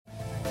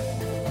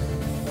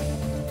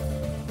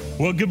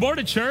Well, good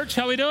morning, church.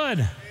 How we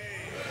doing?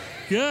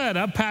 Good.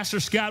 I'm Pastor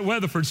Scott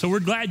Weatherford, so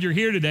we're glad you're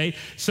here today.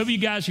 Some of you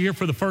guys are here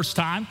for the first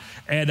time,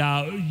 and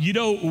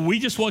we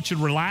just want you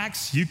to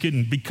relax. You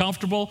can be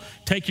comfortable,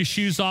 take your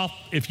shoes off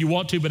if you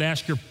want to, but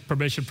ask your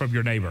permission from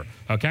your neighbor,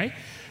 okay?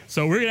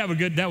 So we're going to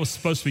have that was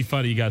supposed to be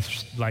funny, you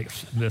guys, like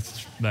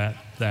this,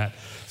 that.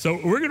 So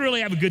we're going to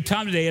really have a good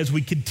time today as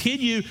we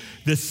continue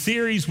the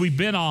series we've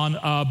been on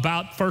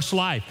about First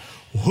Life.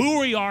 Who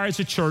we are as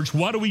a church,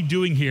 what are we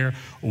doing here,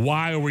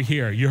 why are we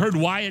here? You heard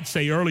Wyatt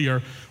say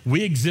earlier,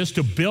 we exist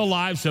to build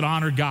lives that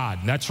honor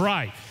God. That's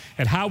right.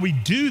 And how we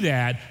do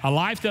that, a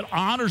life that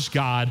honors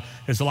God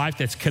is a life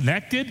that's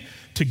connected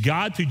to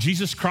God through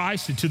Jesus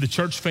Christ and to the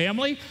church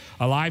family,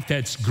 a life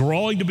that's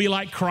growing to be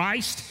like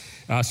Christ.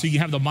 So you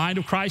have the mind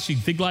of Christ, you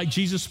can think like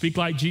Jesus, speak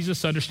like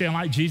Jesus, understand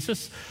like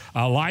Jesus,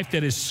 a life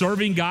that is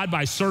serving God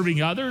by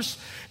serving others,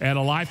 and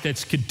a life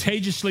that's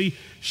contagiously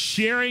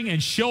sharing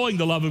and showing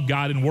the love of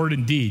God in word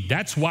and deed.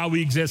 That's why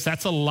we exist.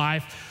 That's a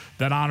life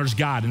that honors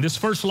God. In this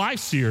First Life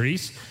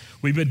series,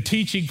 we've been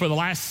teaching for the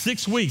last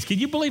 6 weeks. Can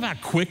you believe how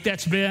quick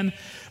that's been?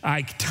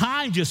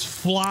 Time just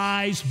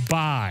flies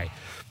by.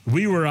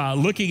 We were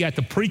looking at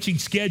the preaching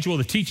schedule,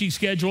 the teaching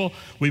schedule.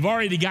 We've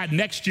already got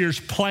next year's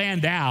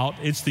planned out.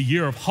 It's the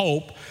year of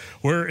hope.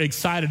 We're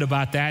excited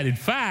about that. In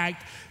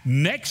fact,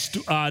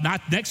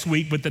 not next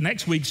week, but the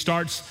next week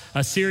starts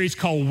a series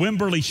called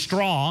Wimberley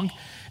Strong.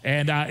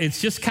 And it's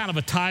just kind of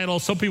a title.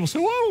 Some people say,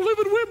 well, I live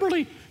in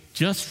Wimberley.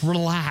 Just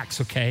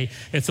relax, okay?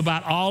 It's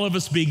about all of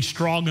us being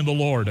strong in the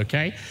Lord,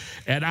 okay?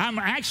 And I'm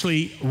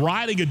actually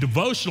writing a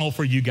devotional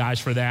for you guys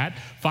for that,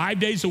 5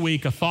 days a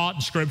week, a thought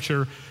in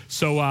Scripture.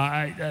 So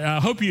I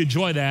hope you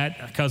enjoy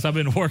that because I've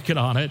been working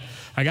on it.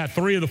 I got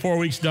 3 of the 4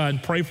 weeks done.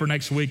 Pray for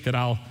next week that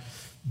I'll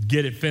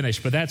get it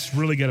finished, but that's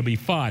really going to be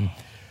fun.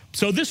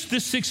 So this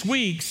 6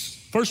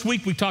 weeks, first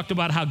week we talked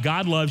about how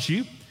God loves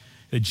you,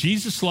 that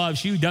Jesus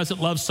loves you. He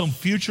doesn't love some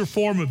future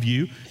form of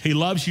you. He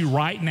loves you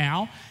right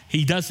now.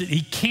 He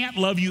can't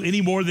love you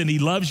any more than he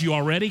loves you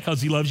already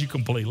because he loves you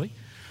completely.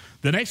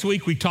 The next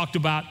week we talked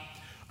about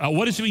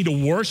what does it mean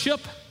to worship?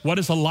 What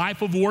is a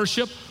life of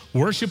worship?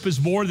 Worship is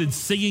more than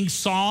singing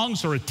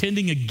songs or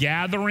attending a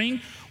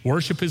gathering.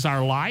 Worship is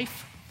our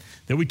life.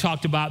 Then we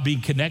talked about being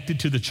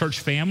connected to the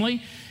church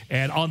family.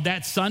 And on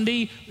that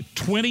Sunday,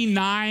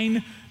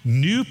 29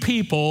 new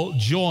people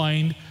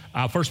joined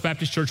First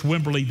Baptist Church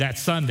Wimberley that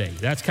Sunday.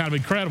 That's kind of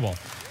incredible.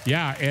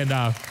 Yeah, and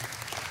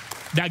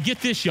now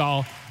get this,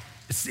 y'all.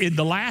 In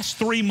the last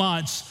 3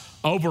 months,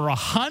 over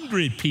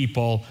 100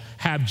 people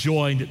have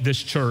joined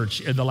this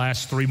church in the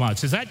last 3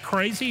 months. Is that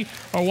crazy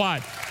or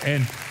what?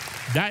 And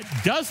that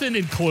doesn't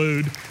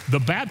include the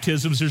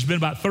baptisms. There's been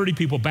about 30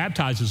 people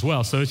baptized as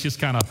well. So it's just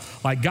kind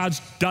of like God's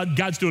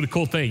doing a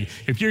cool thing.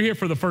 If you're here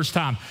for the first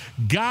time,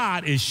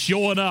 God is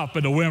showing up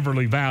in the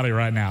Wimberley Valley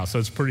right now. So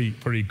it's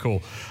pretty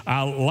cool.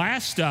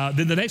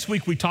 Then the next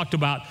week we talked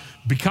about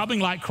becoming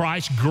like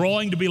Christ,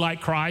 growing to be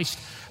like Christ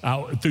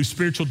through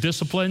spiritual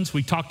disciplines.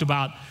 We talked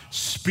about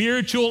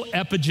spiritual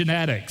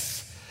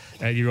epigenetics.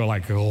 And you're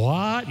like,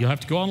 what? You'll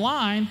have to go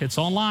online. It's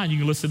online. You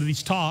can listen to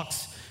these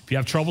talks. If you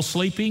have trouble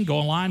sleeping, go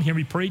online, hear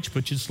me preach,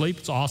 put you to sleep.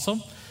 It's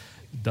awesome.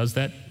 It does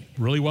that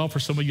really well for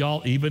some of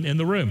y'all, even in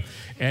the room.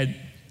 And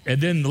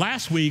then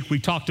last week, we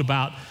talked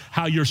about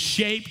how you're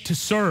shaped to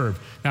serve.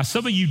 Now,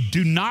 some of you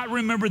do not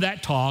remember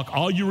that talk.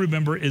 All you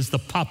remember is the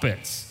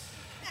puppets,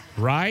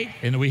 right?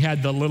 And we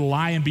had the little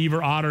lion,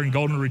 beaver, otter, and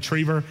golden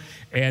retriever.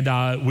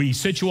 And we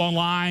sent you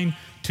online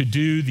to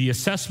do the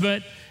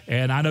assessment.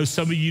 And I know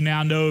some of you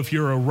now know if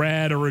you're a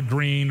red or a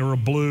green or a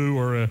blue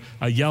or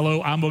a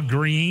yellow. I'm a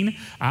green.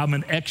 I'm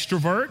an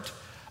extrovert.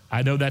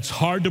 I know that's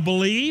hard to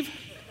believe.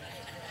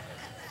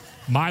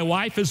 My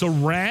wife is a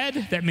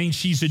red. That means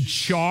she's in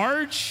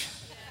charge.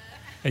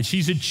 And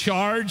she's in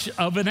charge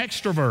of an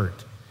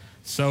extrovert.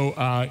 So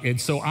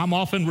I'm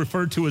often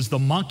referred to as the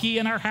monkey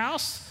in our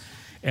house.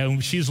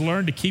 And she's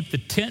learned to keep the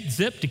tent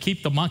zipped to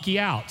keep the monkey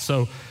out.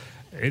 So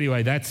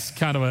anyway, that's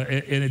kind of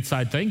an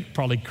inside thing.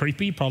 Probably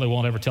creepy. Probably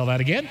won't ever tell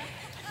that again.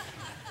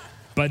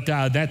 But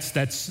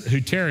that's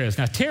who Tara is.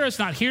 Now, Tara's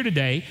not here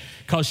today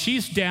because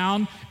she's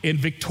down in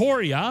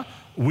Victoria.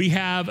 We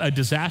have a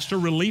disaster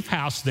relief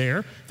house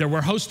there that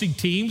we're hosting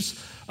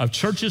teams of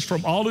churches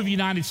from all over the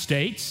United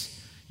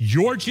States.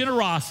 Your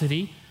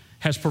generosity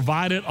has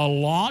provided a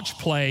launch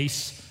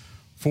place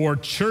for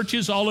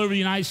churches all over the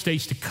United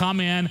States to come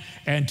in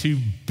and to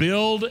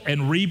build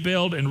and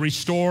rebuild and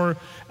restore,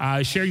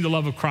 sharing the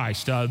love of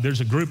Christ. There's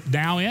a group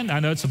now in.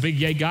 I know it's a big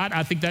yay God.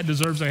 I think that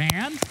deserves a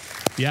hand.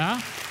 Yeah.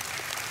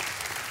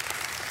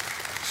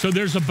 So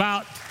there's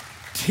about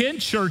 10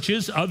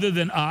 churches other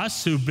than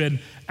us who've been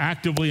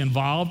actively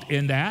involved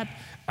in that.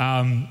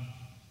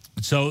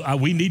 So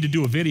we need to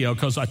do a video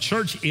because a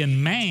church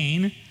in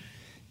Maine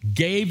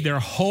gave their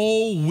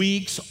whole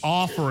week's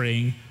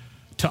offering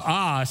to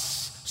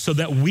us so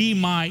that we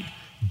might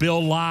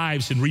build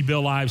lives and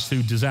rebuild lives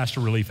through disaster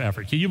relief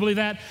effort. Can you believe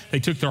that? They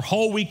took their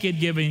whole weekend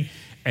giving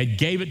and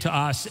gave it to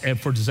us and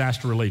for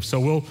disaster relief.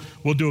 So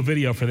we'll do a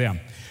video for them.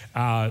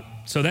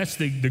 So that's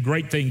the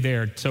great thing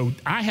there. So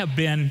I have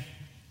been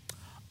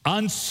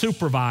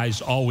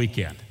unsupervised all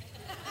weekend.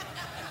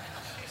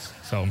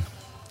 So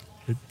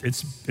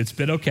it's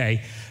been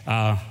okay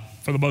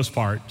for the most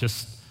part.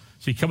 Just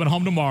she's coming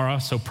home tomorrow,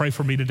 so pray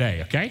for me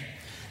today, okay?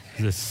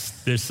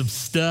 There's some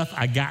stuff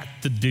I got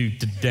to do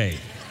today.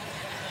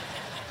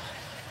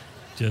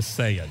 Just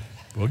saying.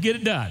 We'll get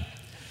it done.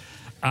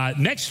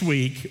 Next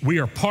week, we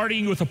are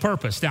partying with a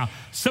purpose. Now,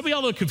 some of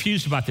y'all look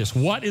confused about this.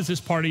 What is this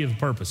party with a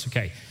purpose?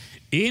 Okay,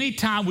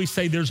 anytime we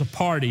say there's a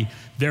party,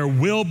 there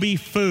will be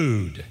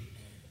food.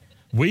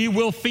 We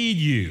will feed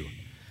you.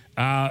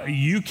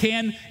 You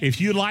can,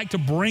 if you'd like to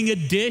bring a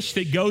dish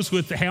that goes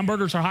with the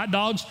hamburgers or hot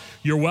dogs,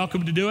 you're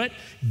welcome to do it.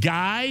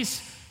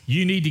 Guys,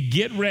 you need to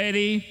get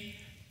ready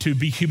to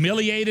be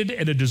humiliated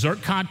in a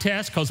dessert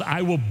contest because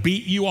I will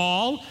beat you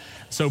all.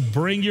 So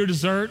bring your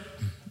dessert.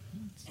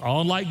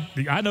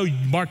 I know,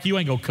 Mark, you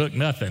ain't gonna cook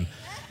nothing.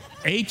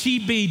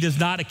 H-E-B does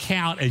not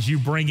account as you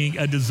bringing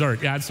a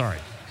dessert. Yeah, I'm sorry.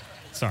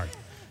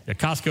 Yeah,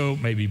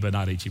 Costco maybe, but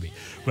not H-E-B.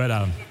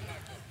 But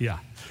yeah.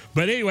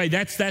 But anyway,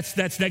 that's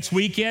next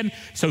weekend.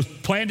 So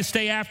plan to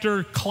stay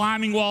after,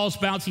 climbing walls,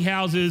 bouncy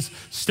houses,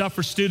 stuff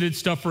for students,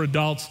 stuff for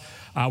adults.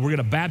 We're going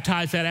to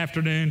baptize that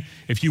afternoon.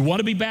 If you want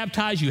to be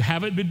baptized, you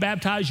haven't been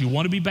baptized, you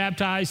want to be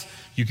baptized,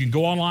 you can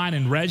go online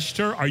and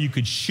register, or you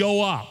could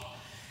show up.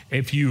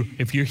 If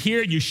you're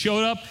here and you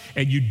showed up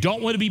and you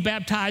don't want to be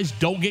baptized,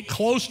 don't get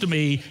close to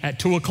me at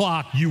 2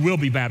 o'clock. You will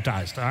be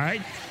baptized, all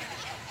right?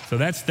 So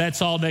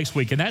that's all next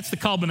week. And that's the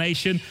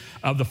culmination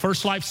of the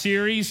First Life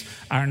series,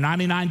 our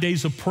 99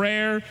 days of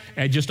prayer,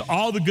 and just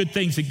all the good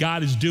things that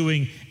God is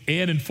doing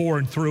in and for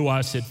and through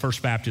us at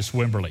First Baptist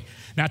Wimberley.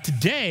 Now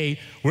today,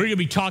 we're going to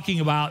be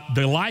talking about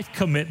the life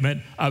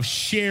commitment of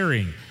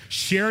sharing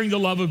the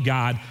love of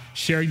God,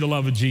 sharing the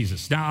love of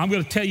Jesus. Now I'm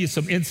going to tell you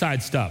some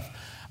inside stuff.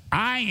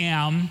 I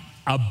am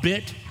a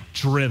bit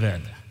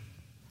driven.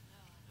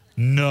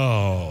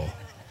 No.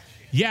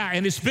 Yeah,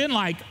 and it's been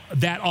like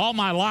that all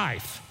my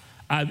life.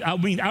 I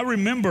mean, I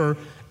remember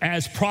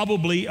as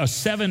probably a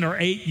 7 or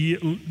 8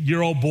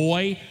 year old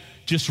boy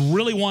just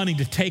really wanting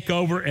to take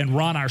over and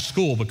run our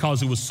school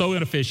because it was so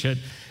inefficient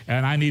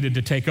and I needed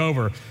to take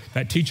over.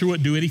 That teacher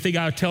wouldn't do anything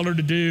I would tell her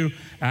to do.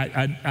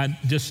 I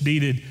just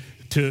needed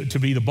to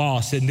be the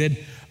boss. And then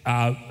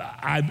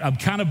I've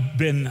kind of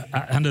been,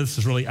 I know this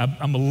is really,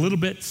 I'm a little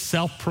bit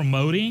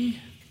self-promoting.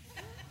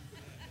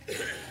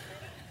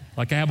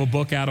 Like I have a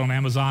book out on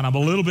Amazon. I'm a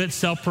little bit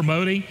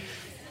self-promoting.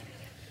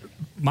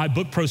 My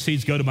book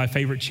proceeds go to my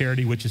favorite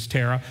charity, which is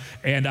Terra.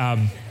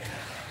 And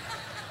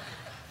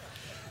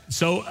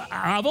so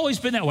I've always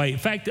been that way. In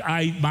fact,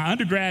 my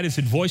undergrad is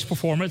in voice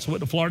performance.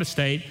 Went to Florida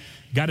State,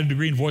 got a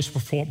degree in voice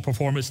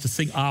performance to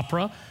sing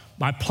opera.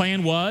 My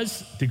plan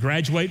was to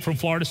graduate from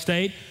Florida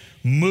State,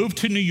 move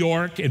to New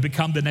York, and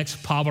become the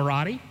next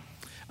Pavarotti.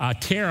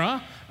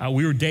 Tara,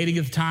 we were dating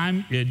at the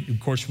time, and of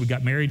course we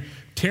got married.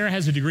 Tara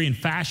has a degree in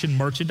fashion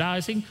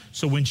merchandising,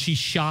 so when she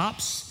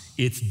shops,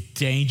 it's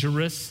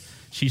dangerous.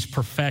 She's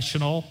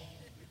professional.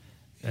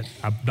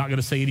 I'm not going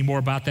to say any more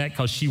about that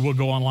because she will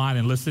go online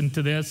and listen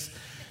to this.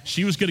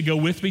 She was going to go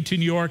with me to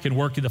New York and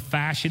work in the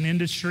fashion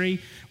industry.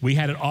 We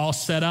had it all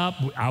set up.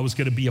 I was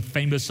going to be a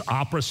famous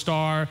opera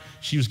star.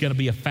 She was going to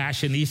be a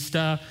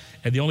fashionista.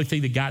 And the only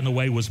thing that got in the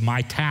way was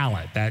my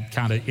talent. That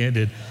kind of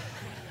ended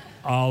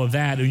all of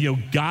that.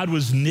 And, God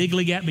was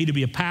niggling at me to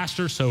be a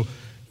pastor, so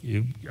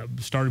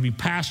started to be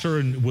pastor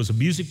and was a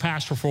music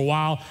pastor for a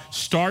while.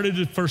 Started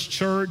at First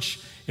Church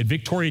in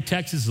Victoria,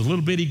 Texas, a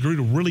little bitty, grew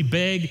to really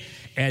big.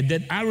 And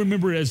then I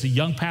remember as a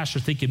young pastor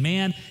thinking,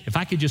 man, if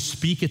I could just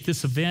speak at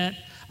this event,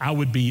 I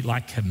would be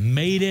like, have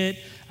made it.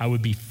 I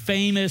would be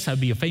famous.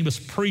 I'd be a famous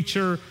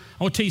preacher.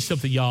 I want to tell you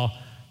something, y'all.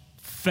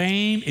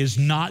 Fame is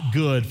not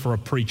good for a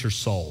preacher's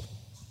soul.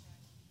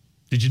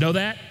 Did you know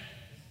that?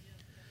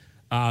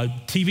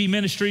 TV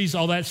ministries,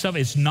 all that stuff,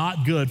 it's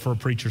not good for a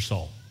preacher's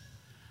soul.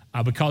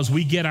 Because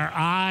we get our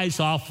eyes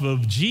off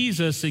of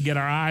Jesus and get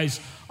our eyes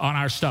on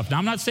our stuff. Now,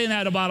 I'm not saying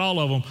that about all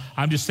of them.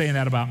 I'm just saying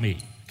that about me,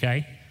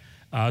 okay?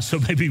 So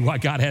maybe why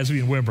God has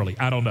me in Wimberley.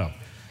 I don't know.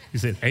 He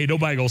said, hey,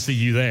 nobody gonna see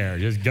you there.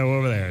 Just go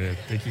over there.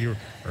 Think you're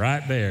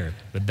right there.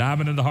 The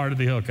diamond in the heart of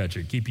the hill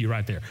country. Keep you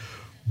right there.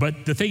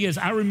 But the thing is,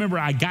 I remember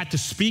I got to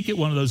speak at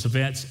one of those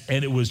events,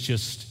 and it was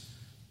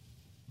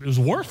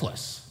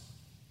worthless.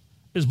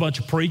 There's a bunch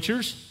of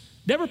preachers.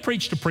 Never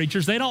preach to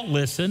preachers. They don't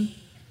listen.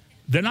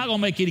 They're not going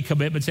to make any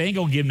commitments. They ain't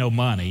going to give no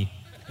money.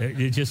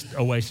 It's just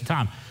a waste of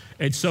time.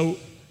 And so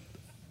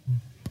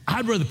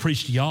I'd rather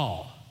preach to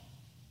y'all.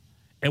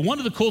 And one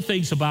of the cool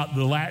things about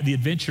the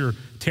adventure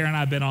Tara and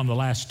I have been on the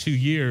last 2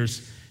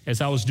 years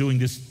as I was doing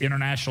this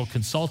international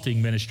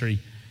consulting ministry,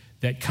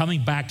 that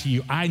coming back to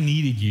you, I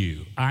needed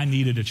you. I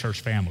needed a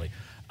church family.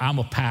 I'm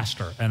a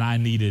pastor, and I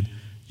needed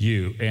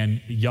you.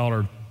 And y'all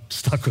are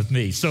stuck with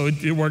me. So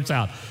it works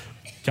out.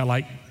 Kind of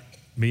like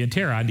me and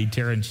Tara. I need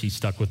Tara, and she's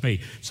stuck with me.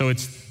 So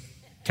it's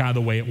kind of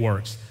the way it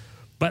works.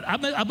 But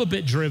I'm a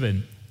bit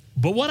driven.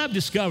 But what I've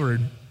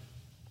discovered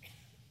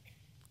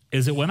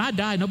is that when I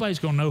die, nobody's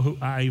going to know who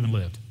I even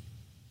lived.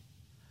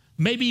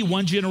 Maybe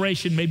one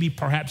generation, maybe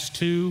perhaps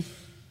two,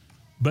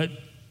 but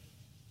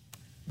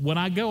when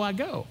I go, I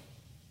go.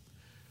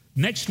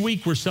 Next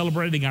week, we're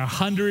celebrating our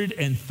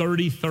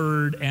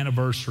 133rd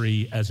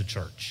anniversary as a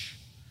church.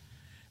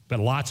 But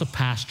lots of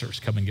pastors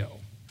come and go.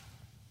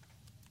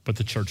 But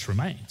the church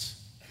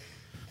remains.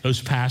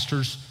 Those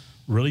pastors,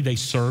 really, they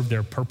serve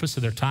their purpose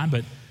of their time,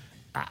 but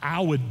I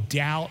would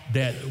doubt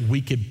that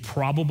we could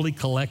probably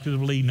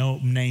collectively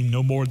name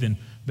no more than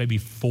maybe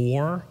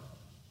 4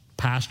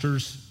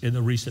 pastors in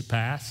the recent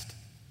past.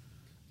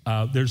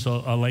 There's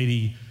a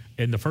lady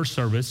in the first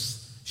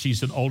service.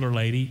 She's an older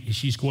lady.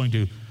 She's going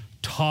to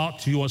talk.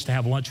 She wants to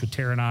have lunch with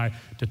Tara and I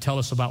to tell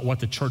us about what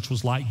the church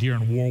was like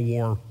during World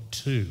War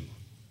II.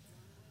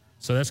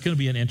 So that's going to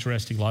be an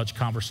interesting lunch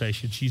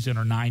conversation. She's in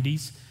her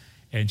 90s,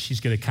 and she's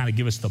going to kind of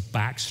give us the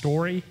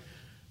backstory.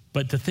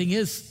 But the thing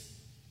is,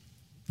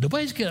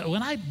 nobody's going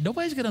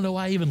to know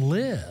I even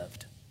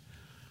lived.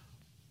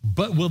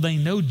 But will they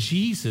know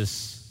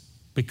Jesus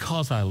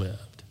because I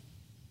lived?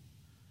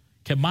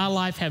 Can my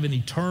life have an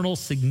eternal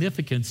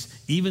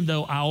significance even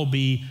though I'll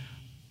be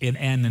in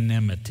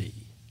anonymity?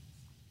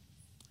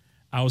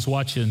 I was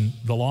watching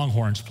the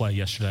Longhorns play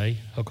yesterday,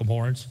 Hook'em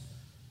Horns.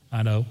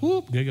 I know,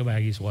 whoop, Giga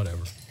Baggies,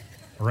 whatever.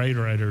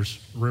 Raiders,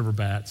 River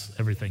Bats,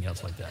 everything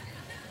else like that.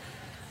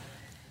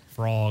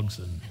 Frogs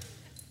and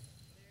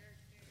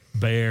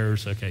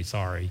bears, okay,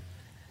 sorry.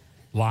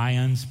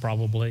 Lions,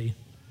 probably.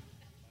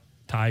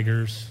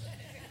 Tigers.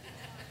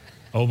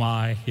 Oh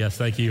my, yes,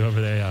 thank you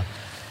over there.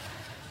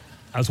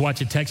 I was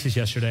watching Texas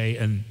yesterday,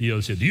 and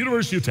they said, the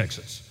University of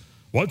Texas,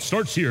 what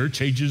starts here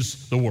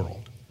changes the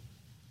world.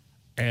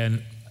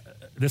 And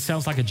this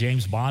sounds like a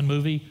James Bond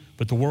movie,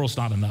 but the world's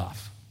not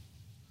enough.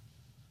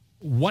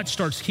 What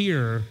starts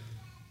here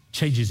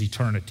changes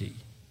eternity.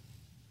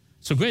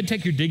 So go ahead and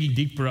take your digging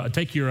deeper,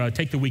 take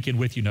the weekend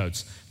with you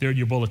notes there in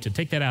your bulletin.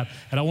 Take that out,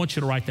 and I want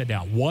you to write that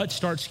down. What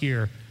starts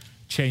here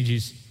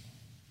changes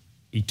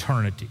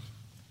eternity.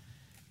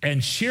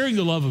 And sharing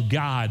the love of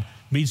God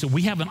means that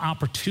we have an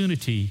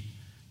opportunity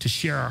to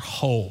share our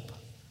hope,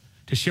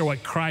 to share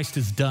what Christ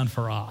has done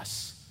for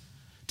us,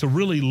 to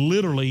really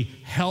literally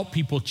help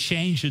people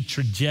change the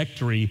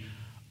trajectory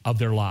of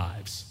their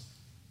lives,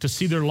 to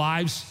see their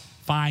lives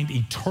find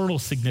eternal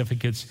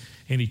significance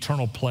in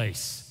eternal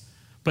place.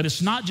 But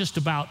it's not just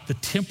about the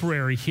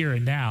temporary here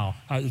and now.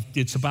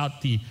 It's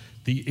about the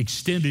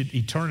extended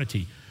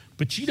eternity.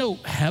 But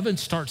heaven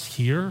starts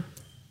here.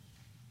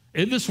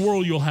 In this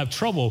world, you'll have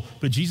trouble,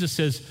 but Jesus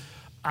says,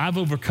 I've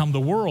overcome the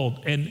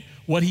world. And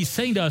what he's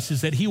saying to us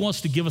is that he wants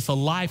to give us a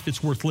life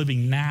that's worth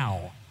living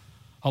now,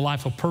 a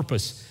life of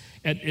purpose.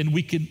 And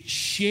we can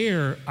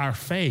share our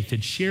faith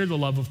and share the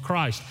love of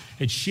Christ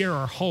and share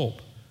our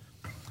hope.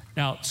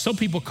 Now, some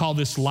people call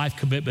this life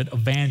commitment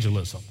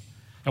evangelism.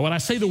 And when I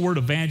say the word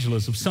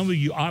evangelism, some of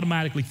you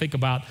automatically think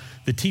about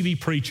the TV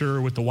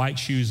preacher with the white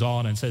shoes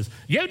on and says,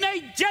 you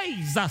need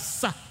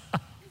Jesus,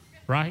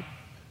 right?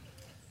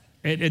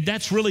 And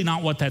that's really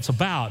not what that's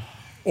about.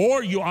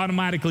 Or you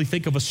automatically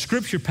think of a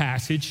scripture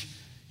passage,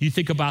 you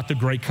think about the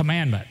great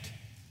commandment.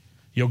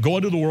 Go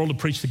into the world to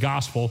preach the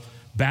gospel,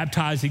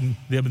 baptizing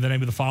them in the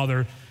name of the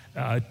Father,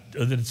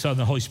 the Son, and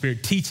the Holy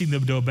Spirit, teaching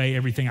them to obey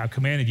everything I've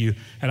commanded you,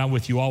 and I'm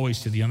with you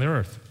always to the end of the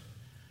earth.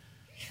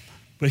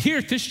 But here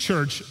at this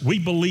church, we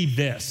believe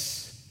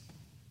this.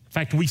 In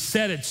fact, we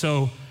said it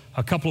so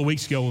a couple of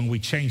weeks ago when we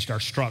changed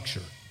our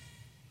structure.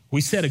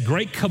 We said a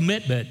great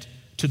commitment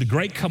to the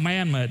great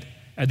commandment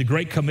and the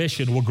great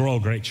commission will grow a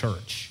great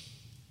church.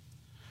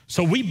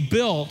 So we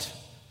built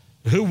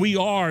who we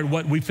are and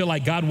what we feel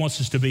like God wants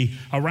us to be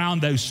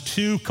around those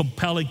 2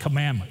 compelling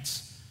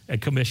commandments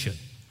and commission.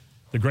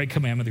 The great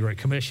commandment, the great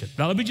commission.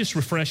 Now let me just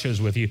refresh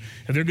those with you,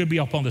 and they're going to be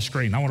up on the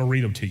screen. I want to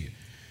read them to you.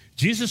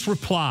 Jesus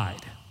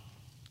replied,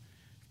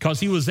 because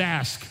he was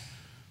asked,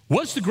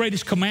 what's the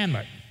greatest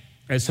commandment?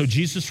 And so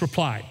Jesus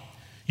replied,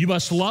 you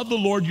must love the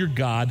Lord your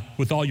God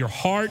with all your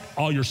heart,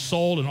 all your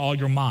soul, and all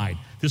your mind.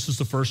 This is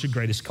the first and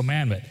greatest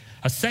commandment.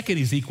 A second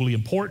is equally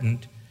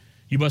important.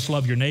 You must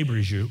love your neighbor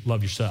as you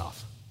love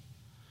yourself.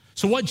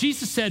 So what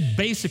Jesus said,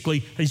 basically,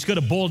 he's going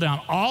to boil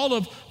down all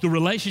of the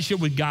relationship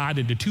with God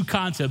into 2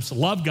 concepts,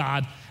 love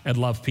God and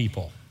love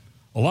people.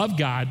 Love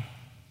God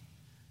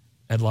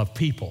and love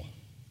people.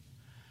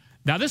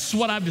 Now, this is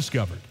what I've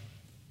discovered.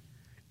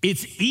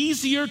 It's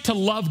easier to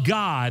love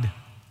God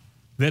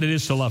than it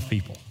is to love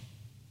people.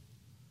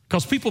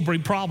 Because people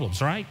bring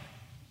problems, right?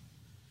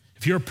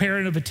 If you're a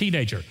parent of a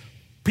teenager,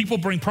 people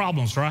bring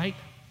problems, right?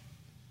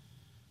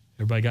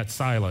 Everybody got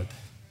silent.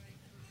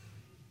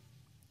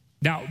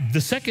 Now, the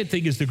second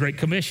thing is the Great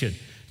Commission.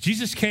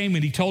 Jesus came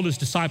and he told his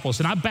disciples,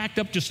 and I backed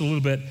up just a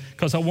little bit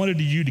because I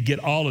wanted you to get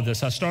all of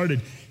this.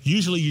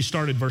 Usually you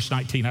start in verse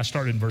 19. I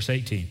started in verse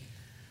 18.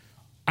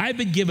 I've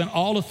been given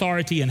all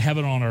authority in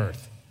heaven and on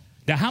earth.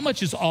 Now, how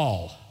much is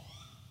all?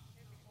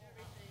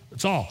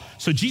 It's all.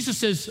 So Jesus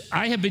says,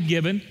 I have been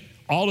given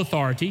all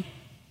authority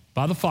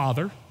by the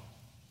Father,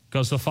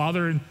 because the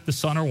Father and the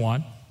Son are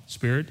one.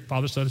 Spirit,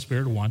 Father, Son, and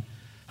Spirit are one.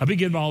 I've been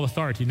given all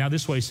authority. Now,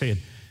 this way he's saying,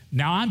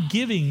 now I'm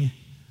giving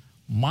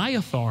my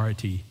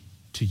authority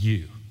to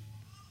you.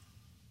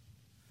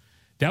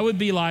 That would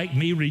be like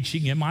me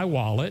reaching in my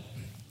wallet,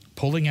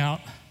 pulling out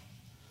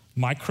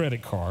my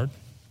credit card.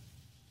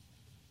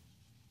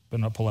 But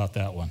not pull out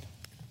that one.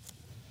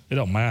 It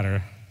don't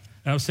matter.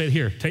 And I would say,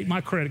 here, take my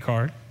credit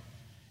card,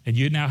 and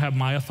you now have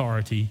my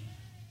authority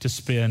to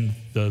spend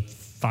the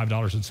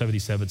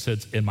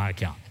 $5.77 in my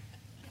account.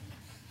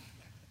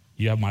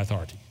 You have my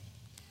authority.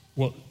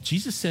 Well,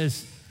 Jesus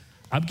says,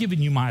 I've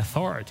given you my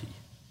authority.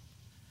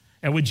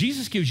 And when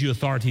Jesus gives you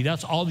authority,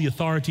 that's all the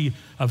authority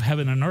of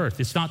heaven and earth.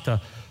 It's not the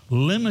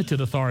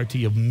limited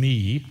authority of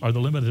me or the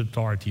limited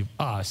authority of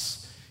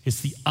us.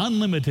 It's the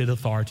unlimited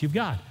authority of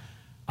God.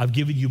 I've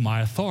given you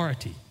my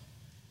authority.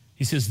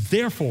 He says,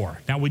 therefore.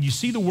 Now, when you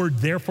see the word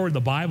therefore in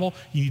the Bible,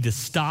 you need to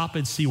stop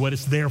and see what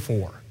it's there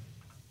for.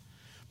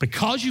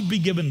 Because you've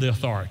been given the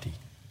authority,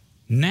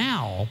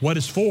 now what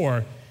it's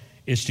for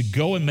is to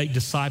go and make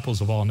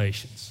disciples of all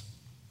nations.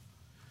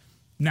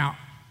 Now,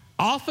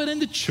 often in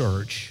the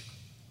church,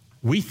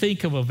 we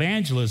think of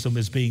evangelism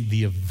as being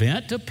the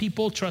event of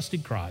people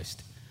trusting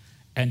Christ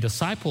and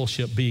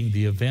discipleship being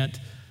the event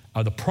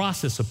or the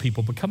process of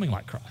people becoming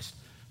like Christ.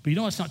 But you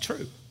know, it's not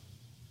true.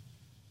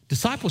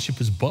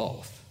 Discipleship is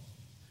both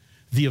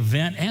the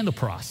event and the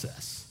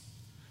process.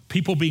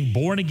 People being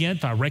born again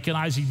by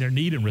recognizing their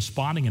need and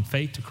responding in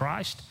faith to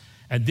Christ,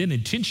 and then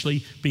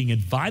intentionally being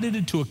invited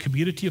into a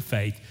community of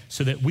faith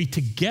so that we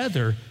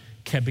together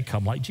can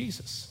become like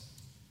Jesus.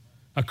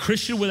 A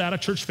Christian without a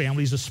church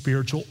family is a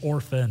spiritual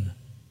orphan.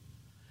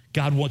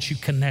 God wants you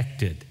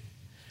connected.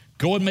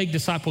 Go and make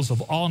disciples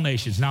of all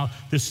nations. Now,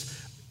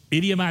 this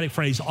idiomatic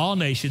phrase, all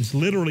nations,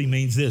 literally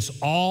means this: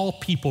 all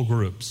people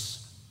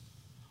groups.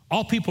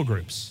 All people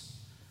groups.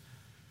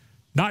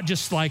 Not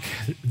just like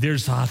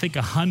there's, I think,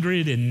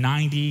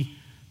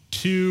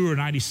 192 or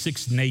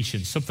 96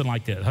 nations, something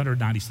like that,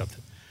 190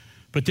 something.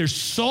 But there's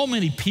so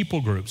many people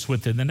groups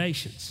within the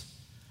nations.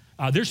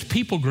 There's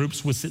people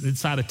groups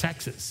inside of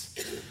Texas.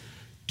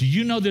 Do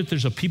you know that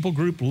there's a people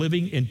group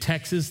living in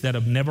Texas that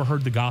have never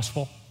heard the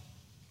gospel?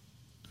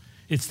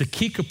 It's the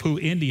Kickapoo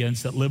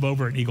Indians that live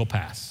over in Eagle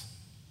Pass.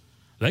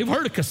 They've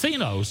heard of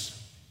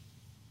casinos,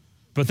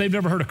 but they've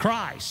never heard of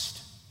Christ.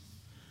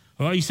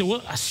 Well, you say,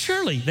 well,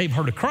 surely they've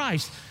heard of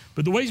Christ,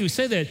 but the ways we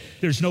say that,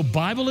 there's no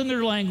Bible in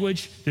their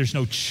language, there's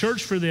no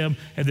church for them,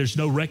 and there's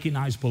no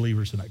recognized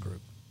believers in that group.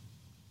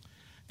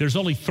 There's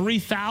only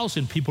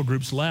 3,000 people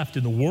groups left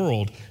in the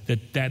world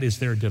that is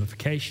their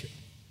identification.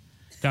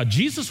 Now,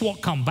 Jesus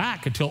won't come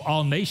back until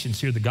all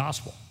nations hear the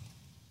gospel.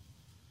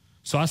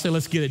 So I say,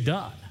 let's get it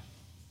done.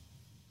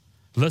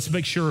 Let's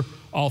make sure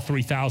all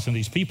 3,000 of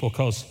these people,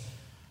 because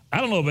I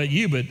don't know about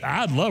you, but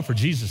I'd love for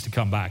Jesus to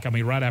come back. I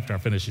mean, right after I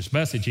finish this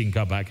message, he can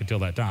come back. Until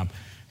that time,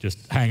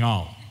 just hang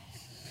on.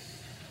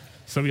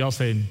 Some of y'all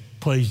saying,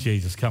 please,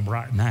 Jesus, come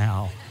right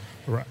now,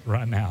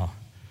 right now.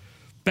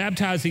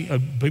 Baptizing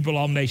people of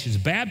all nations,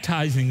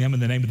 baptizing them in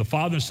the name of the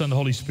Father, and Son, and the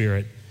Holy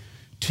Spirit,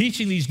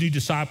 teaching these new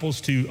disciples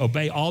to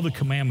obey all the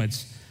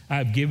commandments I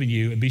have given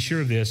you, and be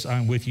sure of this, I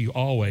am with you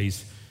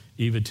always,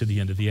 even to the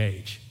end of the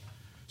age.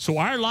 So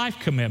our life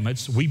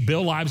commitments, we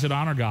build lives that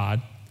honor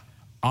God.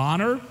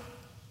 Honor,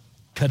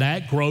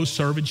 connect, grow,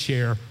 serve, and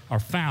share are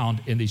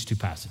found in these two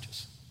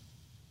passages.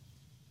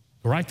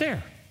 They're right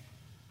there.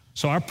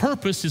 So our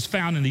purpose is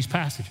found in these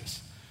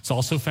passages. It's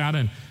also found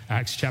in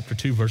Acts chapter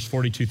 2, verse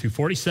 42 through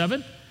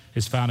 47.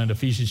 It's found in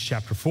Ephesians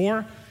chapter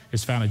 4.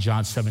 It's found in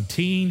John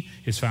 17.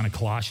 It's found in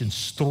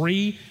Colossians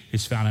 3.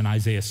 It's found in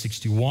Isaiah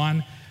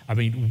 61. I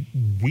mean,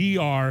 we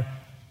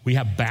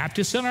have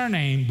Baptists in our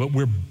name, but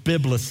we're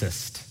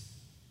biblicists.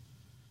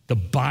 The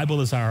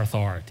Bible is our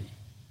authority.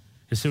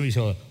 And somebody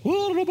says, well,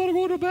 I don't know about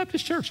going to a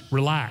Baptist church.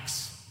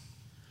 Relax.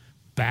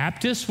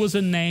 Baptist was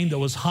a name that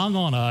was hung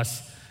on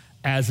us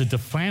as a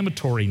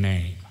defamatory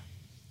name.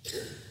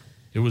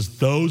 It was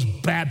those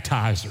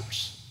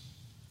baptizers.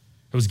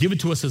 It was given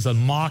to us as a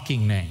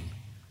mocking name.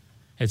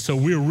 And so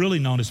we're really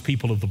known as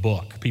people of the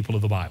book, people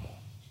of the Bible.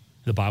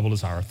 The Bible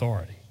is our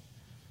authority.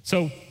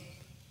 So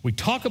we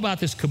talk about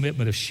this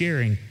commitment of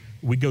sharing.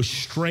 We go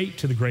straight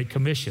to the Great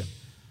Commission.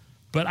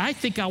 But I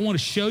think I want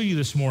to show you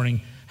this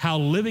morning how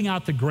living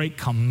out the Great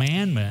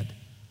Commandment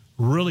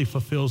really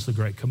fulfills the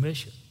Great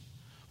Commission.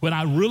 When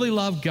I really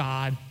love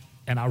God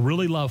and I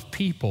really love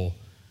people,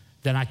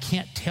 then I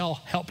can't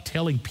help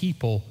telling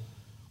people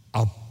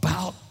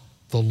about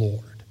the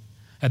Lord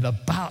and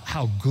about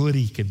how good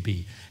he can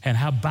be and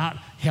about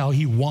how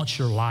he wants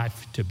your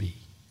life to be.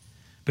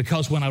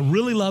 Because when I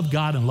really love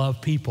God and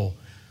love people,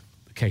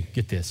 okay,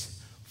 get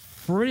this,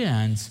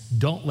 friends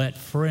don't let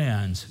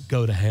friends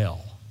go to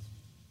hell.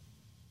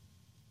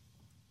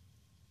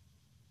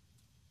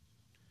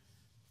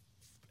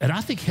 And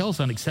I think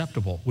hell's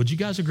unacceptable. Would you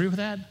guys agree with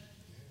that?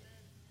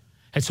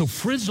 And so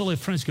friends don't let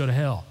friends go to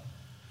hell.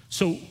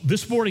 So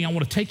this morning, I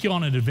want to take you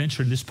on an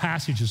adventure in this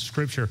passage of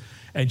Scripture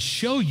and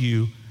show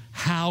you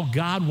how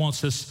God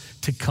wants us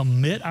to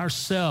commit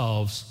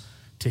ourselves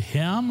to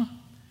him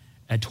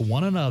and to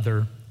one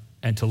another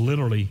and to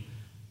literally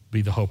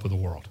be the hope of the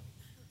world.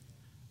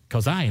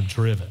 Because I am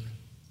driven.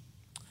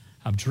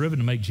 I'm driven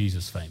to make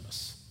Jesus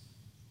famous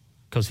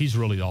because he's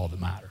really all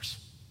that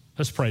matters.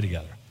 Let's pray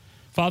together.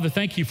 Father,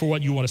 thank you for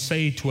what you want to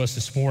say to us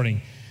this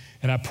morning.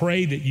 And I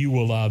pray that you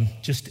will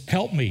just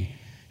help me.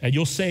 And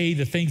you'll say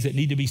the things that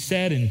need to be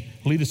said and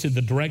lead us in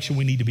the direction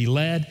we need to be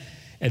led.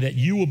 And that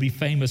you will be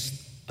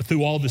famous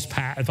through all this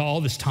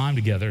time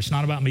together. It's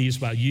not about me, it's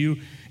about you.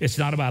 It's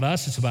not about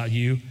us, it's about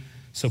you.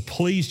 So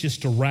please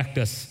just direct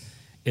us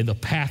in the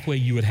pathway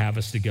you would have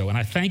us to go. And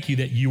I thank you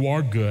that you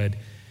are good.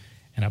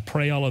 And I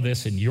pray all of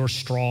this in your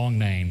strong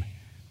name.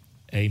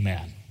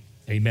 Amen.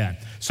 Amen.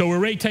 So we're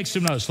ready to take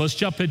some notes. Let's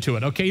jump into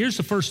it. Okay, here's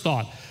the first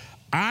thought.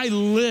 I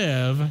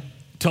live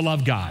to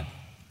love God.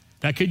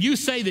 Now, could you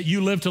say that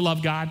you live to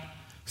love God?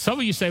 Some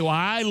of you say, well,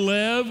 I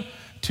live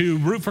to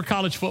root for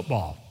college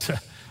football.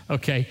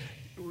 Okay,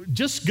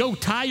 just go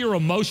tie your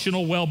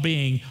emotional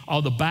well-being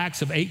on the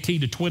backs of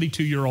 18 to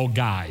 22-year-old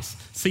guys.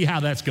 See how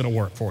that's going to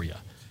work for you.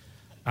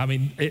 I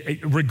mean,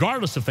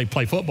 regardless if they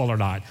play football or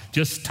not,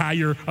 just tie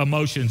your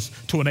emotions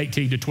to an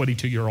 18 to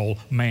 22-year-old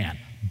man.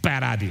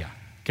 Bad idea,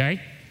 okay?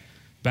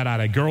 Bad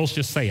idea. Girls,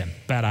 just saying,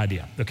 bad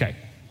idea. Okay.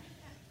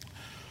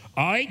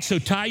 All right, so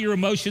tie your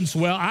emotions.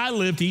 Well, I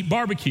live to eat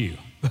barbecue.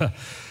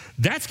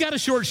 That's got a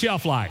short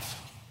shelf life.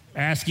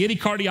 Ask any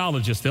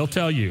cardiologist, they'll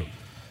tell you.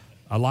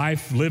 A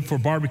life lived for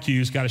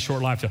barbecue's got a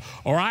short life.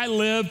 Or I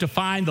live to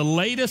find the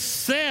latest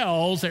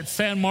sales at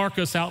San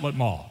Marcos Outlet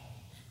Mall.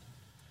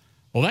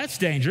 Well, that's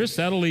dangerous.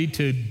 That'll lead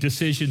to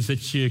decisions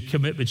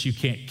commitments you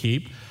can't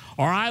keep.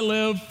 Or I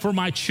live for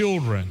my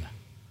children.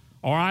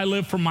 Or I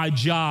live for my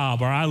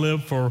job. Or I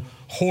live for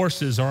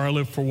horses. Or I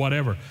live for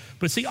whatever.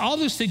 But see, all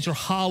those things are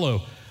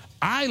hollow.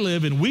 I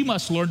live, and we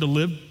must learn to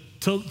live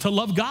to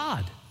love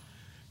God.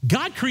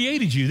 God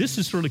created you. This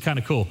is really kind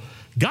of cool.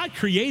 God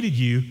created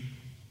you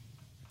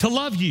to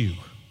love you.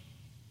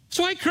 That's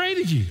why he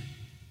created you.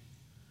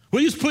 When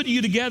he was putting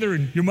you together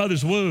in your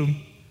mother's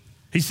womb,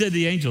 he said to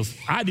the angels,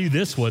 I knew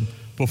this one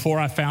before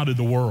I founded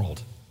the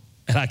world,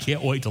 and I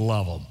can't wait to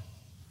love them.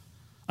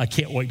 I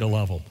can't wait to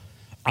love them.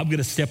 I'm going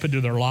to step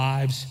into their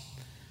lives.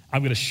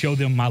 I'm going to show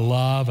them my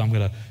love. I'm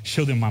going to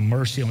show them my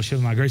mercy. I'm going to show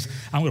them my grace.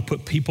 I'm going to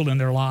put people in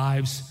their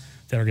lives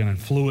that are going to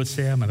influence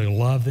them and they're going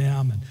to love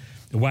them.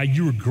 And while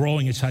you were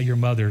growing inside your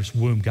mother's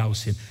womb, God was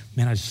saying,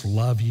 man, I just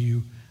love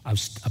you. I'm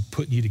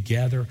putting you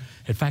together.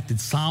 In fact, in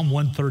Psalm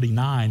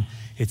 139,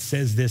 it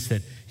says this,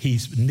 that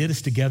he's knit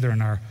us together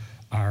in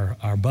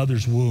our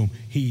mother's womb.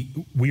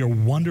 We are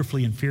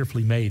wonderfully and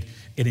fearfully made.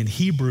 And in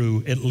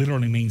Hebrew, it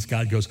literally means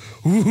God goes,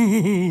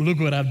 ooh, look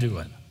what I'm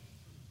doing.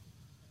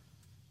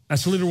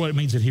 That's literally what it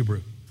means in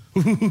Hebrew.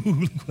 Ooh,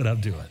 look what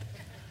I'm doing.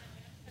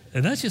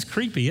 And that's just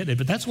creepy, isn't it?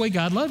 But that's the way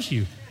God loves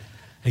you.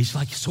 And he's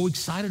like so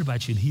excited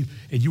about you,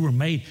 and you were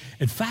made.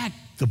 In fact,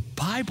 the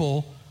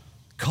Bible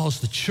calls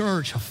the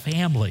church a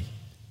family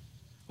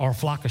or a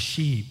flock of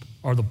sheep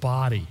or the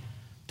body.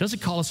 It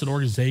doesn't call us an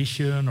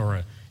organization or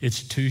an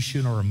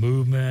institution or a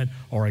movement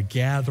or a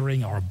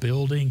gathering or a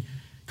building.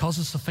 It calls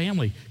us a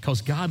family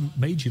because God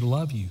made you to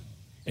love you.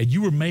 And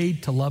you were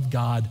made to love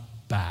God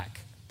back.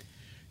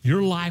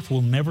 Your life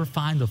will never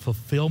find the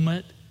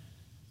fulfillment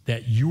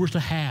that you were to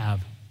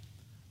have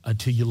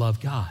until you love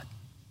God.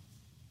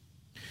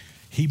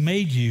 He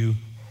made you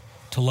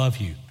to love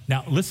you.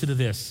 Now, listen to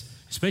this.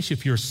 Especially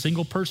if you're a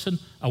single person,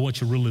 I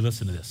want you to really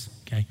listen to this,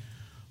 okay?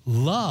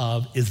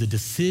 Love is a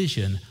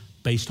decision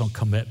based on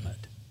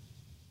commitment.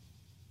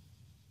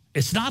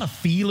 It's not a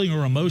feeling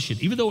or emotion,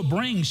 even though it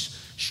brings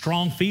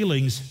strong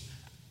feelings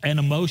and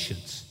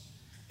emotions.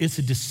 It's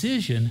a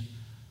decision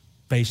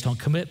based on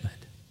commitment.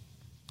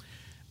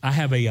 I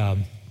have a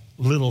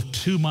little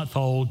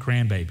 2-month-old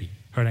grandbaby.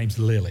 Her name's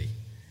Lily,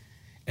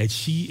 and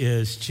she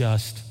is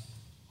just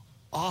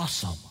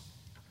awesome.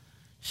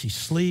 She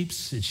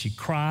sleeps and she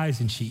cries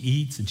and she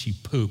eats and she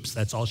poops.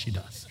 That's all she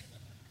does.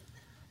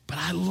 But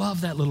I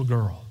love that little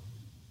girl.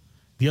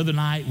 The other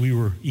night we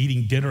were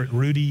eating dinner at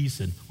Rudy's,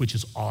 which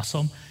is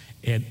awesome.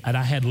 And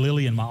I had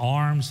Lily in my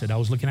arms and I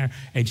was looking at her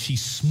and she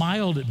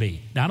smiled at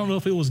me. Now I don't know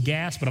if it was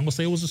gas, but I'm gonna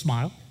say it was a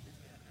smile.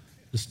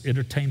 Just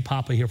entertain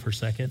Papa here for a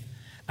second.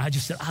 I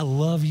just said, I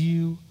love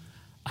you.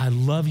 I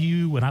love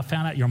you. When I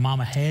found out your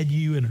mama had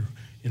you in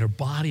her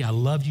body, I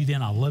loved you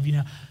then, I love you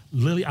now.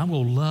 Lily, I'm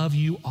going to love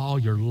you all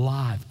your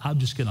life. I'm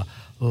just going to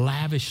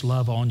lavish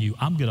love on you.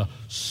 I'm going to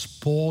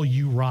spoil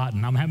you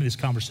rotten. I'm having this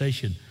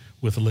conversation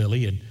with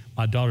Lily, and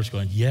my daughter's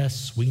going,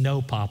 yes, we know,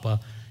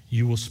 Papa,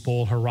 you will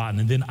spoil her rotten.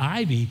 And then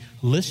Ivy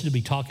listened to me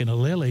talking to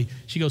Lily.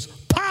 She goes,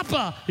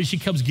 Papa! And she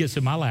comes and gets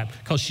in my lap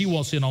because she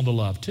wants in on the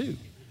love too.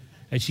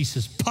 And she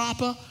says,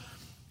 Papa,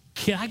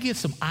 can I get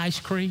some ice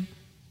cream?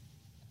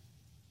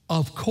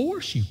 Of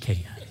course you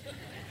can.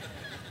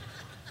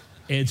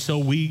 And so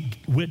we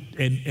went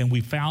and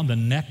we found the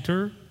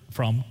nectar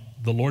from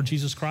the Lord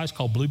Jesus Christ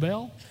called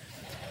Bluebell.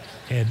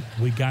 And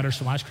we got her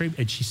some ice cream.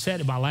 And she sat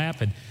in my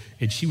lap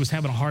and she was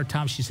having a hard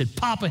time. She said,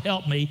 Papa,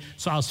 help me.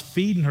 So I was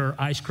feeding her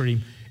ice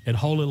cream and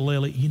holding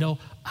Lily. You know,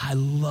 I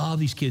love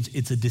these kids.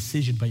 It's a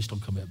decision based on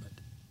commitment.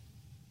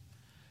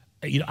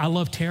 You know, I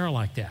love Tara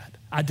like that.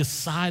 I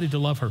decided to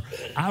love her.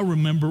 I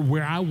remember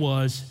where I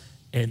was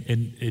and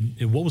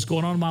what was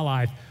going on in my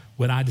life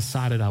when I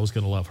decided I was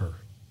going to love her.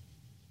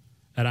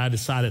 And I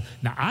decided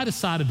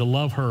to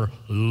love her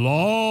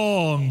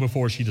long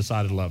before she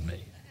decided to love me.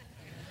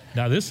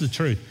 Now, this is the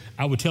truth.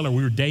 I would tell her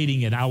we were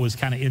dating and I was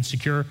kind of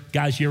insecure.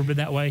 Guys, you ever been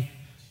that way?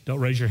 Don't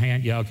raise your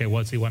hand. Yeah, okay,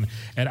 what's he want?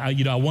 And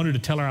I wanted to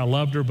tell her I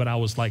loved her, but I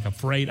was like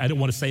afraid. I didn't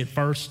want to say it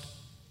first.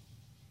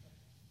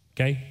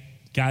 Okay?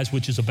 Guys,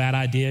 which is a bad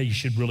idea. You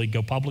should really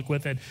go public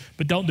with it.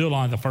 But don't do it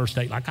on the first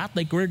date. Like, I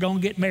think we're going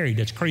to get married.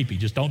 That's creepy.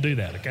 Just don't do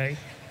that, okay?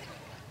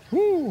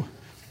 Woo.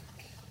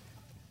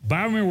 But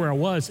I remember where I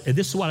was, and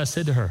this is what I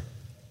said to her.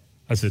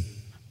 I said,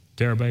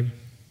 Tara, baby,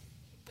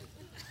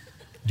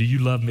 do you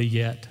love me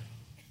yet?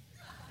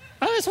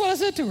 That's what I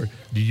said to her.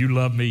 Do you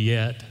love me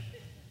yet?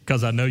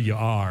 Because I know you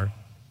are.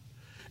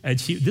 And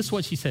this is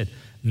what she said.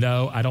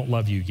 No, I don't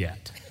love you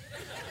yet.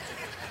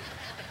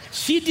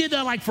 She did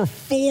that like for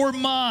 4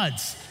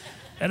 months.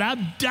 And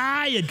I'm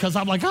dying because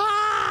I'm like,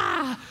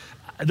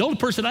 The only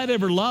person I'd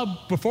ever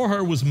loved before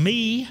her was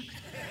me.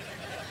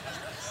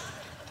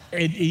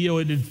 And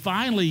then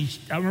finally,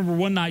 I remember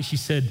one night she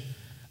said,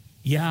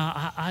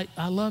 yeah,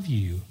 I love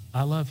you.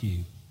 I love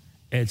you.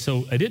 And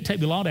so it didn't take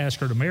me long to ask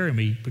her to marry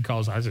me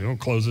because I said,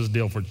 close this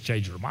deal for it to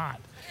change her mind.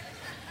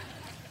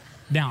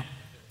 Now,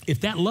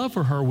 if that love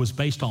for her was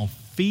based on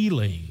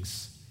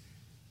feelings,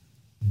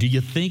 do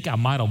you think I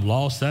might have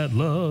lost that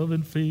love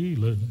and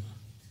feeling?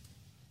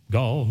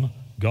 Gone,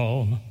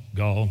 gone,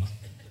 gone.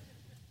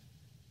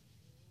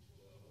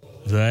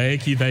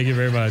 Thank you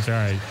very much. All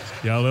right,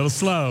 y'all a little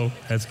slow.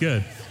 That's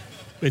good.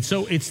 And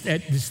so it's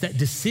that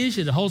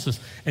decision that holds us.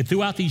 And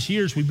throughout these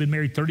years, we've been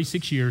married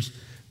 36 years,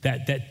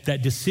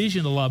 that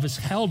decision to love has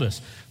held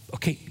us.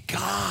 Okay,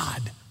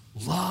 God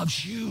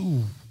loves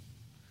you.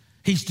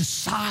 He's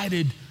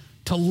decided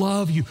to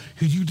love you.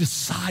 You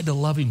decide to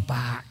love him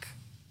back.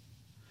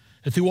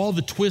 And through all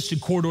the twists and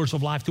corridors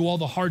of life, through all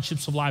the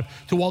hardships of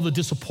life, through all the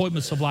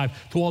disappointments of life,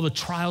 through all the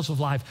trials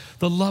of life,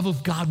 the love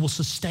of God will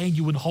sustain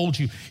you and hold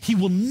you. He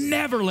will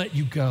never let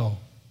you go.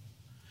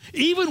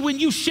 Even when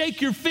you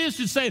shake your fist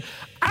and say,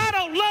 I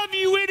don't love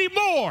you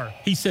anymore,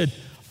 he said,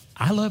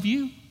 I love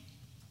you.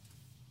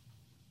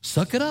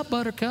 Suck it up,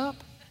 buttercup.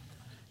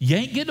 You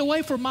ain't getting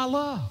away from my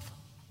love.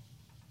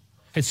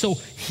 And so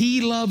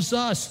he loves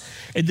us.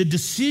 And the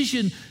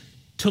decision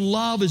to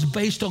love is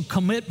based on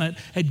commitment.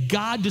 And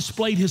God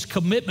displayed his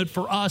commitment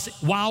for us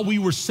while we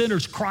were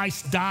sinners.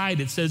 Christ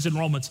died, it says in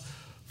Romans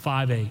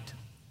 5:8.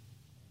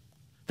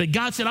 That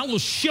God said, I will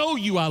show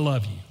you I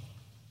love you.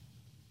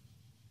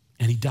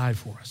 And he died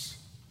for us,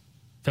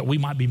 that we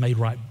might be made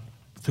right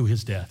through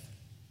his death.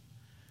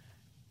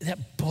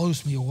 That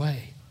blows me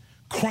away.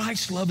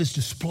 Christ's love is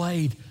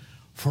displayed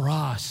for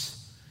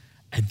us.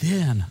 And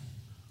then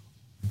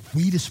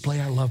we display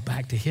our love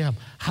back to him.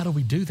 How do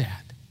we do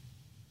that?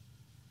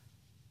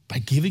 By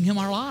giving him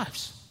our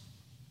lives.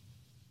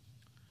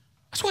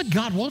 That's what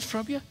God wants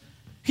from you.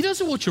 He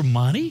doesn't want your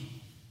money.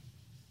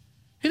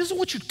 He doesn't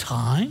want your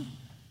time.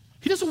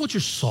 He doesn't want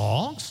your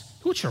songs.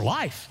 He wants your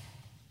life.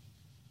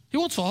 He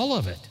wants all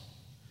of it.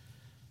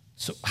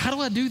 So how do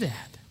I do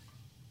that?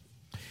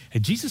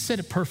 And Jesus said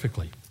it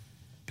perfectly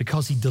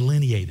because he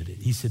delineated it.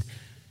 He said,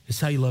 it's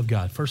how you love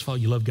God. First of all,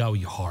 you love God with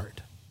your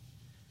heart.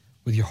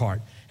 With your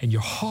heart. And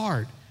your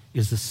heart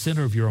is the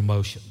center of your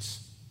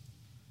emotions.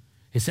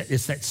 It's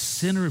that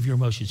center of your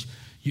emotions.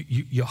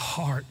 Your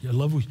heart, your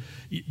love.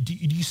 Do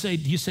you say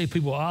to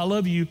people, I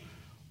love you?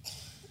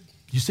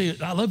 You say,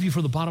 I love you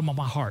from the bottom of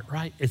my heart,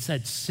 right? It's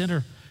that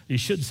center. You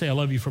shouldn't say, I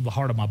love you from the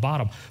heart of my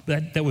bottom.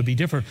 That would be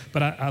different.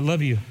 But I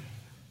love you.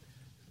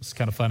 It's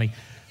kind of funny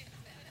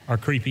or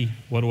creepy,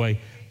 what a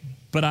way.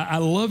 But I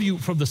love you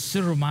from the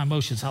center of my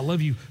emotions. I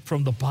love you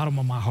from the bottom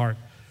of my heart.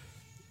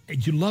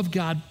 And you love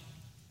God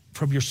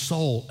from your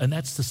soul. And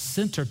that's the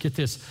center, get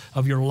this,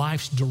 of your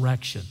life's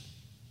direction.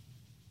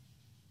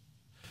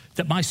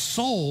 That my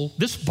soul,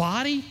 this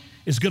body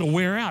is going to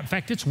wear out. In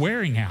fact, it's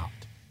wearing out.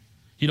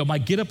 My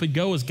get up and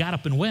go has got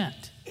up and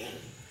went.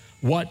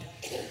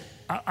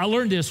 I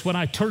learned this when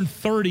I turned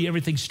 30,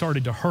 everything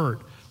started to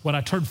hurt. When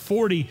I turned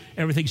 40,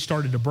 everything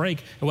started to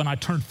break. And when I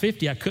turned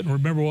 50, I couldn't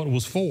remember what it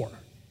was for.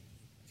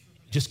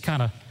 Just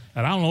kind of,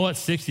 and I don't know what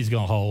 60 is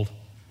going to hold.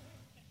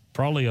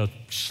 Probably a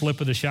slip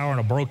of the shower and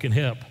a broken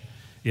hip,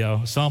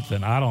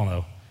 something, I don't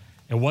know.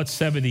 And what's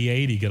 70,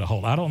 80 going to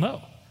hold? I don't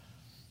know.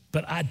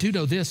 But I do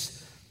know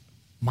this,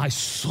 my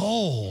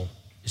soul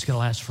is going to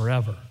last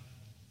forever.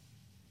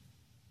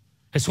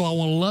 And so I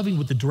want to love him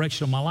with the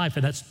direction of my life,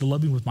 and that's the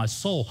loving with my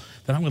soul,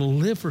 that I'm going to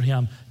live for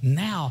him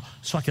now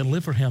so I can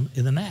live for him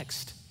in the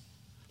next.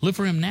 Live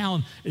for him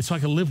now so I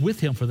can live with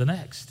him for the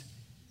next.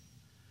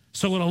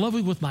 So I'm going to love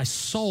him with my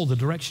soul, the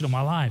direction of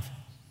my life.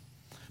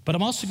 But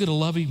I'm also going to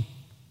love him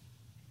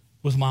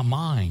with my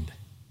mind.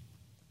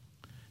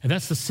 And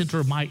that's the center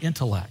of my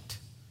intellect.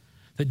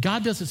 That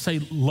God doesn't say,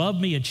 love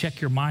me and check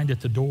your mind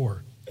at the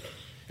door.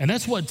 And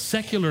that's what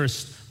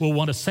secularists will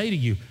want to say to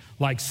you.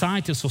 Like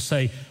scientists will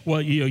say,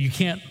 well, you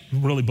can't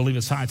really believe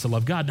in science and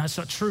love God. And that's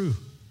not true.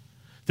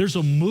 There's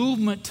a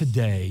movement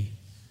today,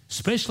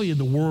 especially in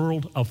the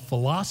world of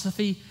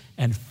philosophy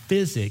and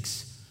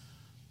physics,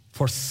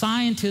 for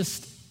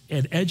scientists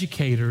and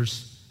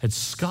educators and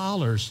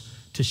scholars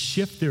to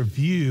shift their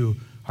view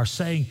are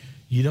saying,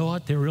 you know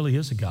what, there really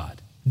is a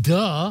God.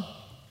 Duh.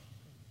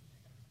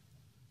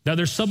 Now,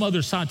 there's some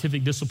other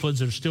scientific disciplines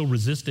that are still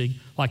resisting,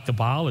 like the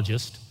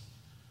biologist,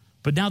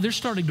 but now they're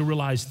starting to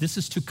realize this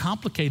is too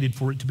complicated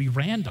for it to be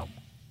random.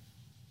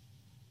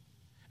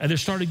 And they're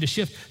starting to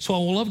shift. So I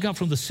will love God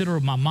from the center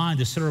of my mind,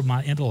 the center of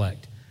my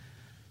intellect.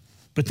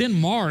 But then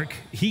Mark,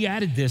 he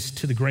added this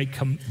to the great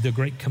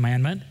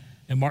commandment.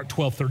 In Mark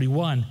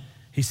 12:31,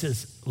 he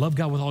says, love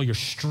God with all your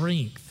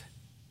strength.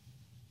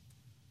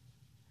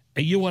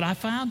 And you know what I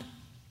found?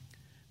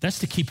 That's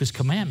to keep his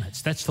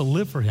commandments. That's to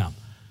live for him.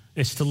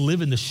 It's to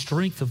live in the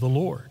strength of the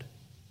Lord.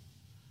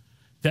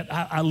 That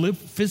I live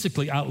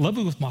physically. I love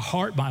it with my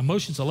heart, my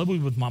emotions. I love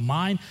it with my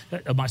mind,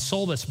 my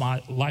soul. That's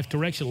my life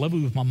direction. I love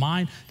it with my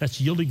mind. That's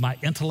yielding my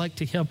intellect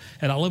to him.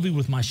 And I love it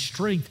with my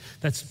strength.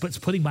 That's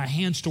putting my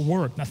hands to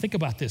work. Now think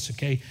about this,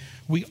 okay?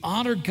 We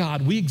honor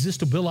God. We exist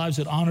to build lives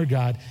that honor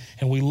God.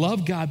 And we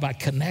love God by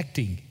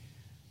connecting.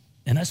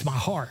 And that's my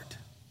heart.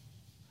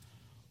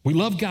 We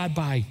love God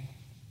by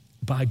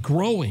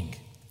growing.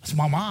 That's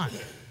my mind.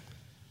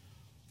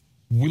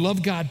 We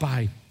love God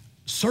by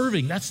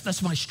serving.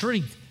 That's my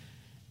strength.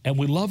 And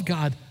we love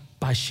God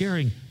by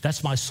sharing.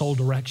 That's my soul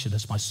direction.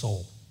 That's my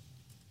soul.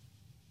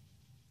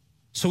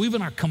 So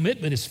even our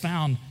commitment is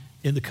found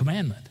in the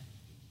commandment.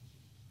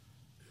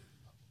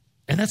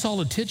 And that's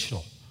all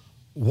intentional.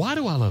 Why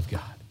do I love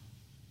God?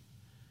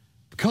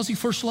 Because he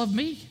first loved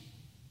me.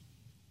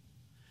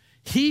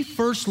 He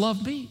first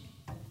loved me.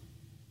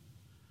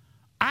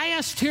 I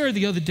asked Tara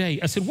the other day,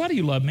 I said, why do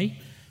you love me?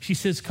 She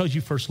says, because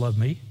you first loved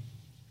me.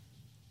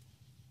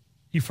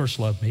 You first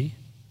loved me.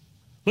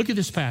 Look at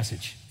this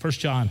passage, 1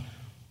 John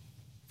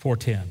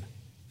 4:10.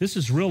 This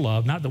is real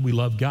love, not that we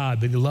love God,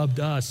 but he loved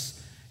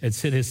us and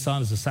sent his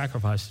son as a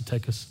sacrifice to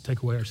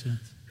take away our sins.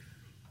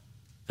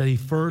 That he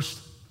first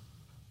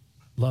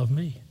loved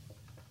me.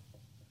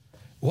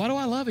 Why do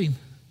I love him?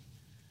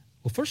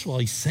 Well, first of all,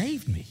 he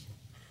saved me.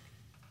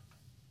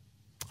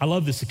 I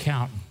love this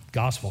account in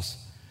Gospels.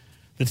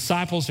 The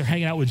disciples are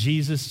hanging out with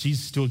Jesus.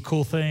 Jesus is doing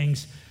cool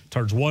things,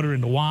 turns water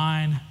into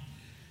wine.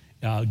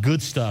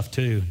 Good stuff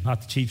too,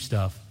 not the cheap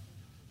stuff.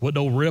 Wasn't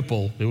no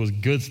Ripple, it was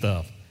good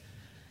stuff.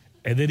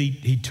 And then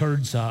he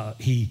turns,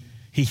 he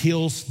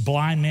heals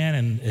blind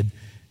men and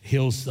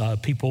heals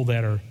people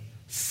that are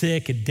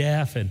sick and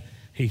deaf, and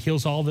he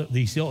heals all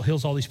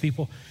these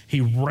people.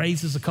 He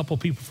raises a couple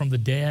people from the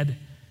dead,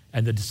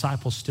 and the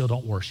disciples still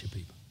don't worship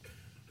him.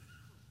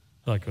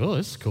 They're like, oh,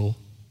 this is cool.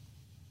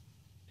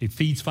 He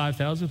feeds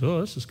 5,000. Oh,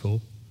 this is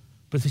cool.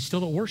 But they still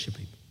don't worship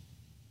him.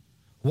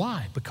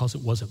 Why? Because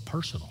it wasn't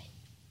personal.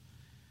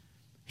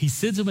 He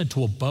sends them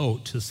into a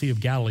boat to the Sea of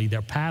Galilee.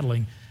 They're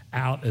paddling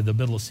out in the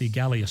middle of the Sea of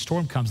Galilee. A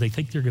storm comes. They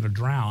think they're going to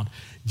drown.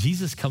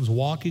 Jesus comes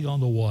walking on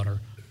the water,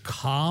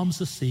 calms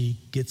the sea,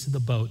 gets in the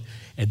boat,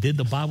 and then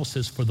the Bible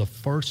says for the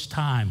first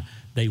time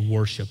they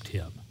worshiped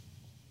him.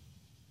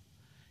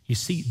 You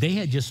see, they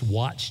had just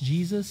watched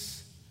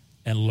Jesus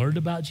and learned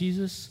about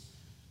Jesus,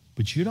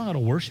 but you're not going to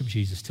worship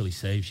Jesus till he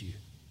saves you.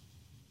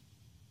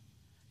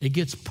 It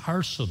gets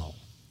personal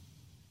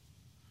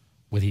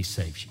when he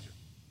saves you.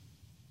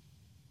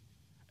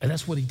 And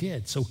that's what he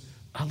did. So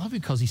I love him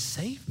because he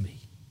saved me.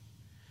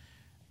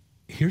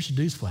 Here's a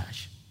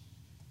newsflash.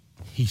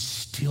 He's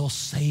still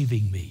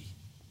saving me.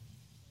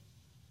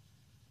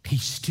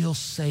 He's still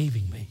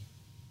saving me.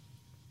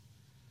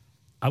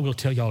 I will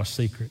tell y'all a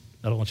secret.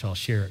 I don't want y'all to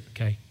share it,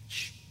 okay?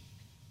 Shh.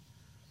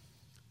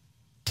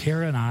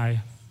 Tara and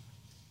I,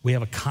 we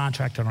have a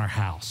contract on our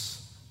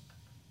house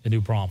in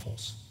New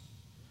Braunfels.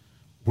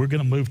 We're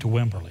going to move to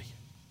Wimberley.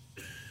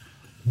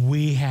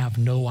 We have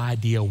no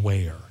idea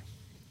where.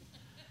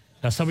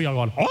 Now, some of y'all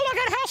are going, oh, I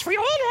got a house for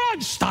you. Hold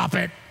on. Stop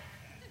it.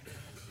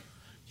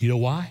 You know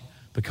why?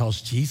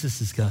 Because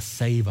Jesus is going to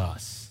save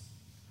us.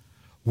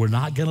 We're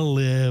not going to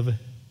live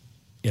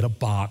in a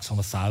box on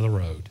the side of the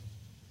road.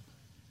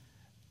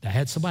 I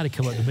had somebody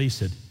come up to me and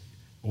said,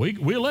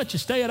 we'll let you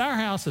stay at our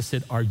house. I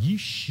said, are you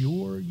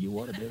sure you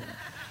want to do that?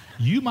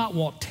 You might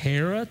want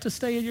Tara to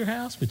stay in your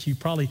house, but you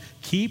probably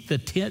keep the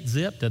tent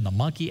zipped and the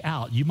monkey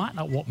out. You might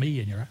not want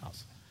me in your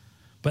house.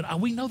 But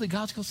we know that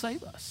God's going to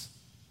save us.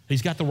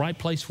 He's got the right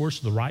place for us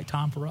at the right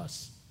time for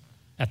us,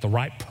 at the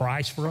right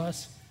price for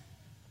us.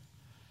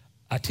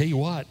 I tell you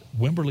what,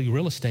 Wimberley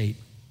Real Estate,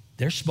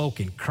 they're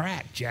smoking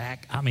crack,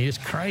 Jack. I mean, it's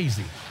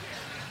crazy.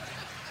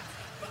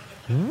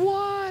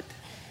 What?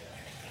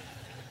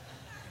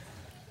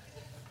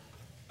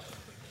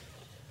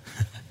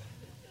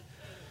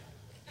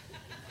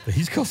 But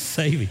he's going to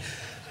save me.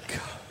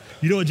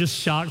 You know, it just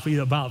shocked me.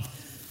 About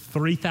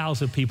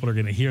 3,000 people are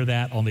going to hear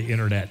that on the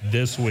internet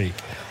this week.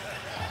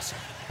 Awesome.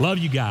 Love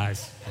you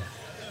guys.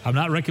 I'm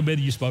not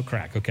recommending you smoke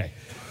crack, okay.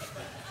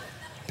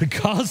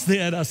 Because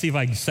then, I'll see if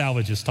I can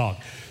salvage this talk.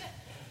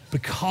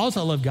 Because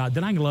I love God,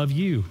 then I can love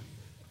you.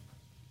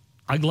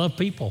 I can love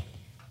people.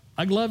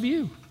 I can love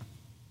you.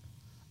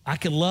 I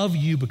can love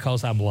you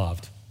because I'm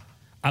loved.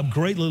 I'm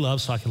greatly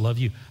loved, so I can love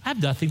you. I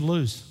have nothing to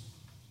lose.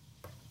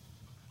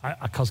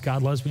 Because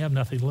God loves me, I have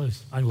nothing to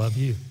lose. I love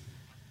you.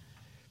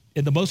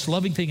 And the most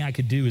loving thing I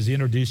could do is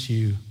introduce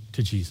you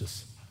to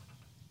Jesus.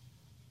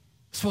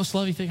 It's the most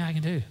loving thing I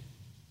can do.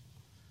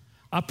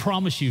 I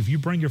promise you, if you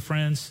bring your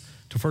friends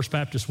to First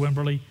Baptist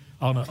Wimberley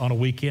on a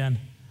weekend,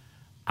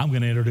 I'm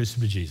going to introduce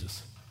them to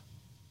Jesus.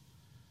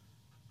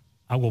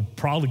 I will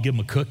probably give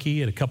them a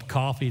cookie and a cup of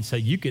coffee and say,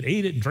 you can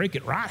eat it and drink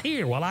it right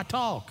here while I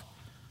talk.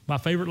 My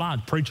favorite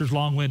line, preacher's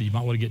long-winded, you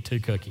might want to get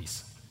 2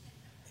 cookies.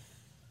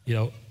 You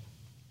know,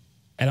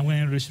 and I'm going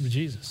to introduce them to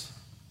Jesus.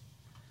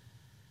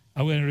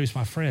 I'm going to introduce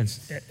my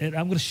friends, and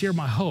I'm going to share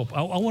my hope.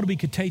 I want to be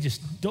contagious.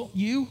 Don't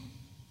you?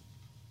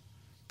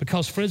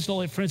 Because friends don't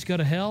let friends go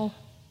to hell?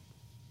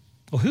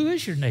 Well, who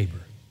is your neighbor?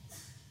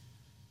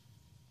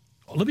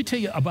 Let me tell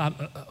you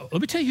who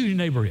your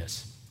neighbor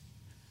is.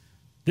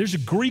 There's a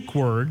Greek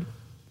word.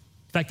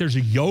 In fact, there's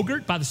a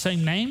yogurt by the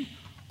same name,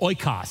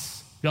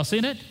 oikos. Y'all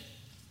seen it?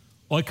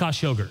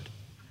 Oikos yogurt.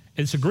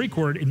 It's a Greek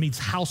word. It means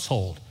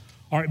household,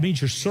 or it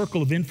means your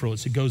circle of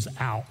influence. It goes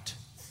out.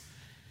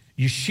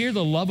 You share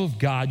the love of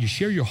God. You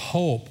share your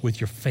hope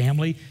with your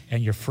family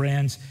and your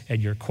friends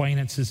and your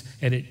acquaintances,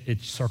 and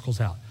it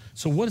circles out.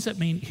 So what does that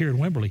mean here in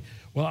Wimberley?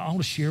 Well, I want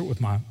to share it with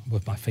my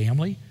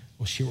family.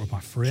 We'll share it with my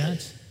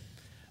friends.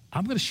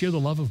 I'm going to share the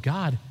love of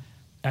God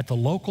at the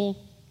local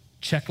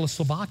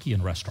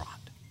Czechoslovakian restaurant.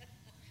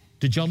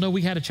 Did y'all know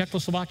we had a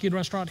Czechoslovakian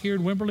restaurant here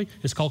in Wimberley?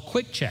 It's called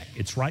Quick Check.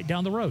 It's right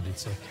down the road.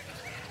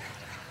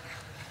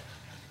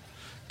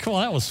 Come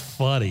on, that was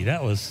funny.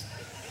 Have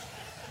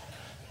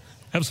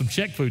some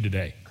Czech food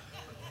today.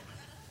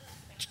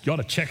 You ought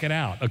to check it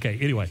out. Okay,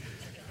 anyway.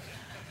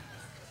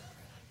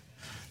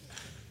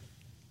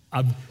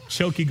 I'm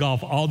choking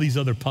off all these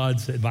other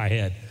puns in my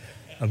head.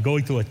 I'm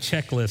going through a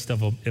checklist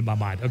of them in my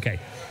mind. Okay.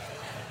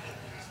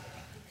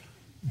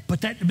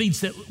 But that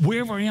means that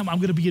wherever I am, I'm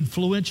going to be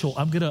influential.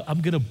 I'm going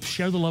to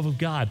share the love of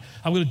God.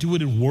 I'm going to do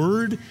it in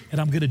word,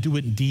 and I'm going to do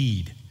it in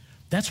deed.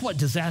 That's what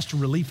disaster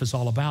relief is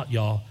all about,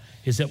 y'all,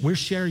 is that we're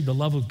sharing the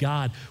love of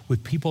God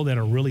with people that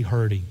are really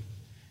hurting.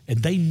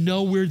 And they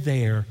know we're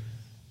there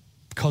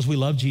because we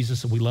love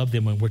Jesus and we love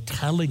them, and we're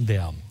telling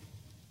them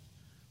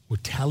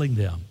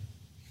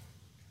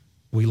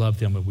we love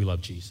them and we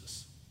love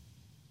Jesus.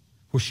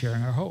 We're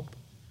sharing our hope.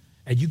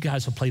 And you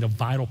guys have played a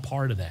vital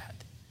part of that.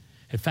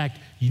 In fact,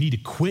 you need to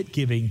quit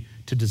giving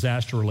to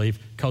disaster relief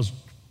because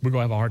we're going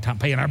to have a hard time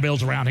paying our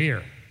bills around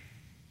here.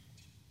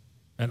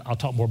 And I'll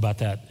talk more about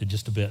that in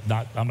just a bit.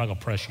 I'm not going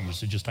to pressure you,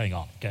 so just hang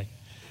on, okay?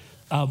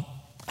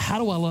 How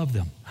do I love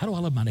them? How do I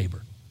love my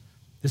neighbor?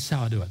 This is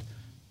how I do it.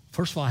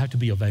 First of all, I have to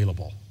be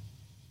available.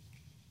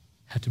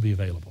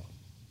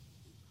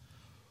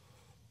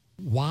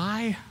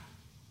 Why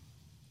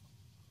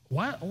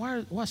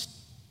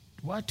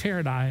Tara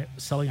and I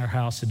selling our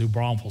house in New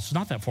Braunfels? It's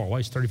not that far away,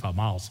 it's 35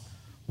 miles.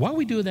 Why are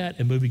we doing that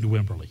and moving to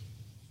Wimberley?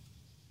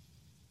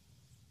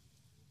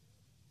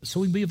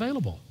 So we can be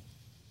available.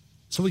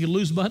 So we can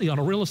lose money on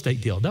a real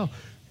estate deal. No.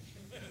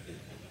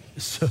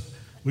 So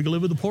we can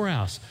live in the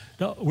poorhouse.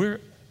 No,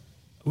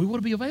 we want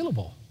to be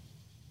available.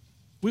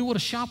 We want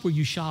to shop where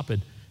you shop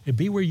and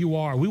be where you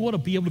are. We want to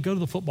be able to go to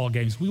the football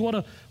games. We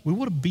want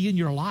to be in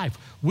your life.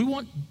 We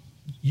want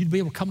you to be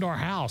able to come to our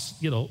house,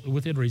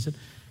 within reason.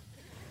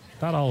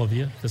 Not all of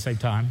you at the same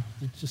time.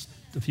 Just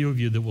a few of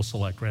you that we'll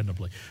select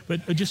randomly.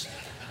 But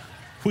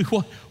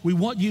we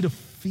want you to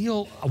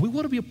feel, we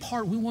want to be a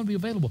part, we want to be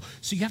available.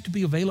 So you have to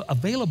be available.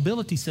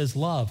 Availability says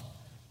love.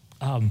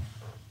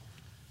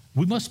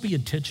 We must be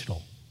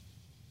intentional.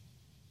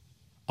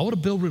 I want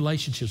to build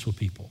relationships with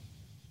people.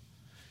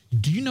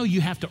 Do you know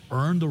you have to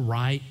earn the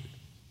right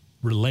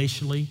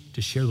relationally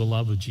to share the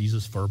love of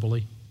Jesus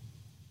verbally?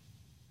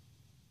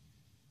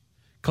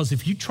 Because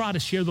if you try to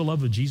share the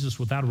love of Jesus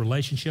without a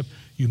relationship,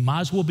 you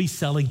might as well be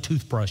selling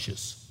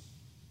toothbrushes.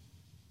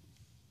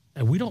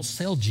 And we don't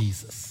sell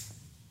Jesus.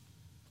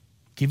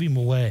 Give him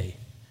away.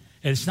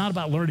 And it's not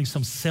about learning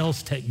some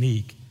sales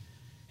technique.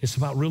 It's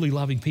about really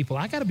loving people.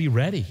 I got to be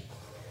ready.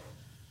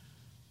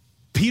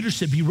 Peter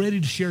said, be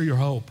ready to share your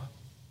hope.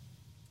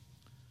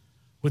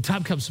 When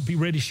time comes, be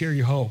ready to share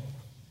your hope.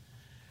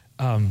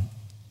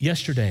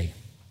 Yesterday,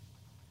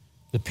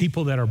 the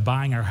people that are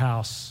buying our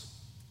house,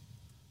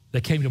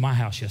 they came to my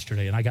house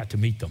yesterday, and I got to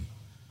meet them.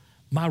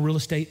 My real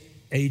estate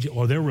agent,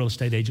 or their real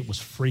estate agent, was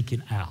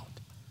freaking out.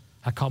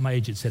 I called my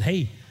agent and said,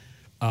 hey,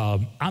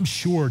 I'm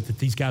sure that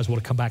these guys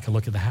want to come back and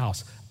look at the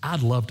house.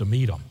 I'd love to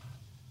meet them.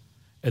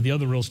 And the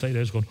other real estate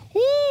agent was going,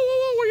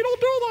 oh, we don't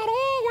do that.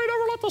 Oh, we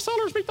never let the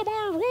sellers meet the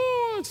buyers.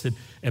 Oh.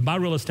 And my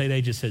real estate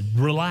agent said,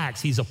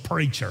 relax, he's a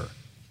preacher.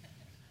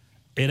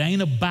 It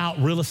ain't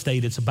about real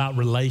estate, it's about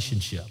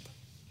relationship.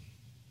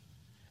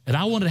 And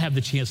I wanted to have the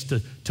chance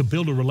to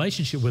build a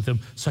relationship with them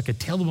so I could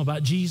tell them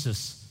about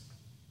Jesus.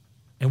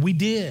 And we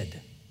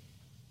did.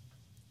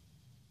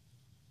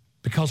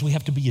 Because we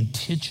have to be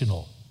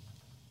intentional,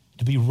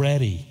 to be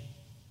ready.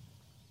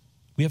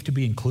 We have to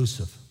be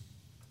inclusive,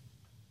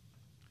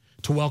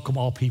 to welcome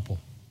all people.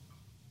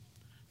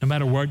 No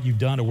matter what you've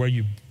done or where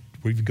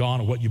you've gone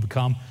or what you've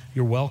become,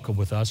 you're welcome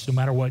with us. No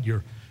matter what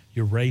your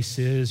race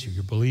is, or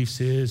your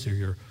beliefs is, or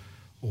your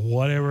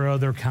whatever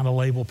other kind of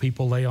label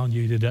people lay on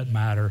you, it doesn't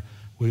matter.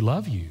 We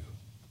love you.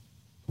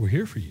 We're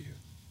here for you.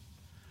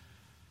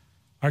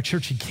 Our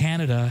church in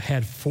Canada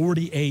had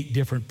 48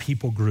 different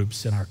people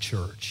groups in our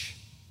church.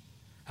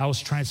 I was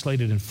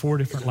translated in 4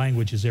 different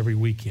languages every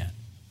weekend.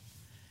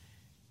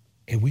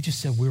 And we just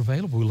said, we're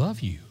available, we love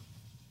you.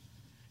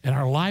 And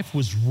our life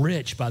was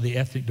rich by the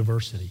ethnic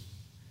diversity.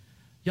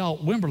 Y'all,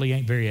 Wimberley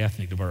ain't very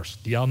ethnic diverse.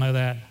 Do y'all know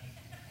that?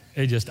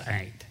 It just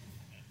ain't.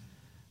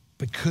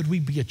 But could we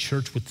be a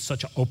church with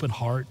such an open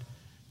heart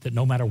that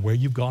no matter where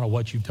you've gone or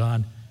what you've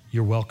done,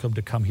 you're welcome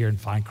to come here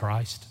and find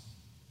Christ?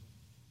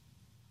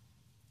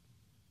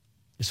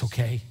 It's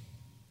okay.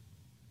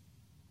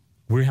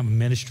 We're having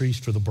ministries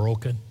for the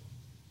broken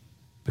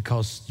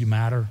because you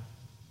matter.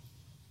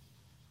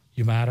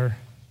 You matter.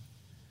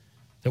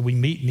 That we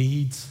meet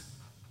needs.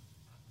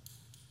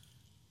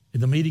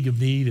 And the meeting of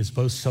need is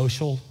both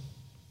social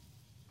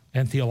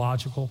and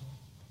theological.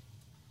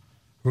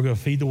 We're going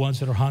to feed the ones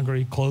that are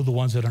hungry, clothe the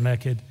ones that are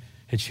naked,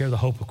 and share the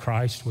hope of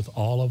Christ with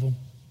all of them.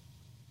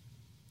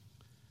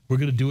 We're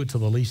going to do it to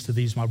the least of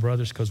these, my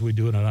brothers, because we're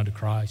doing it unto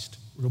Christ.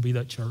 We're going to be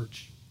that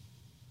church.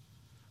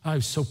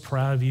 I'm so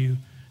proud of you.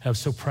 I'm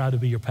so proud to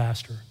be your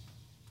pastor.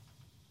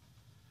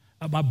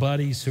 My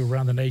buddies who are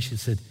around the nation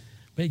said,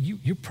 man,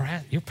 you're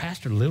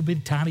pastor a little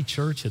bitty tiny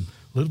church and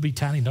a little bitty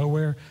tiny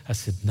nowhere. I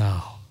said,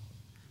 no.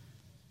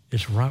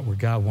 It's right where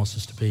God wants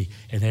us to be.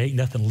 And there ain't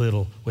nothing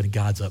little when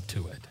God's up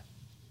to it.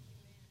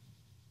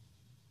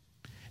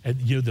 And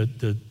you know,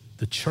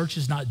 the church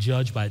is not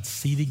judged by its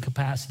seating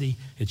capacity.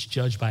 It's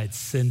judged by its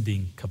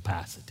sending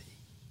capacity.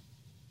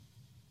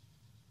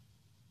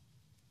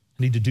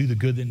 Need to do the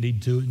good that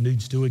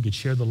needs doing and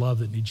share the love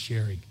that needs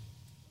sharing.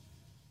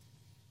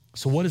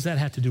 So what does that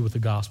have to do with the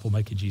gospel,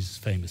 making Jesus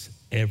famous?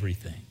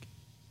 Everything.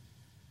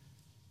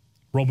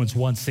 Romans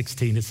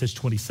 1:16, it says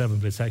 27,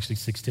 but it's actually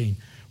 16.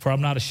 For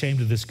I'm not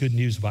ashamed of this good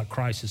news about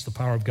Christ. It's the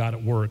power of God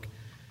at work,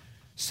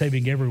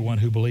 saving everyone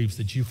who believes,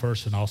 the Jew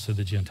first and also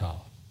the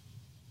Gentile.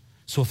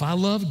 So if I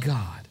love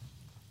God,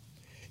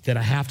 then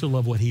I have to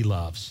love what he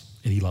loves,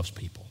 and he loves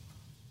people.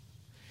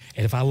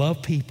 And if I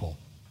love people,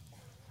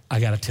 I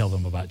got to tell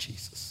them about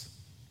Jesus.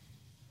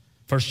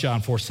 1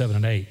 John 4:7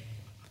 and 8.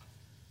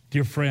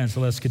 Dear friends,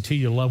 let us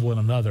continue to love one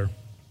another.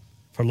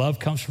 For love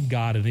comes from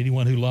God, and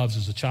anyone who loves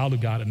is a child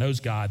of God and knows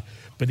God.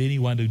 But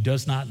anyone who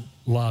does not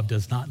love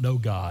does not know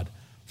God,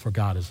 for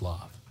God is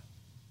love.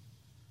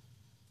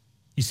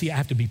 You see, I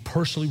have to be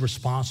personally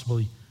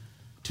responsible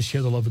to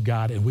share the love of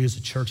God, and we as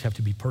a church have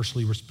to be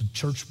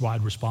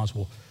church-wide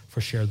responsible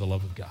for sharing the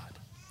love of God.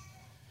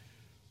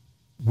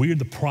 We're in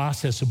the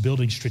process of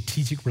building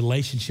strategic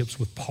relationships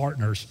with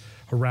partners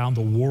around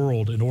the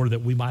world in order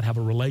that we might have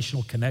a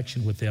relational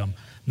connection with them,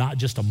 not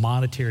just a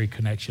monetary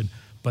connection,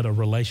 but a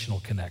relational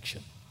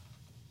connection.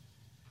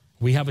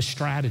 We have a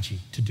strategy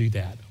to do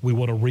that. We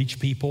want to reach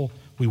people,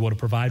 we want to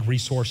provide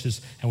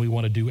resources, and we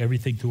want to do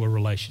everything through a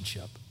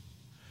relationship.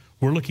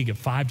 We're looking at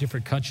 5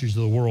 different countries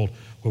of the world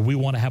where we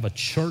want to have a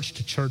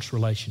church-to-church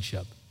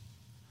relationship.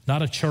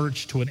 Not a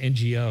church to an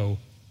NGO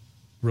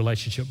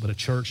relationship, but a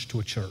church to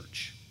a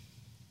church.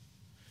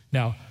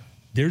 Now,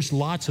 there's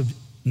lots of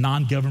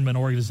non-government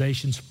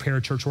organizations,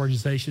 parachurch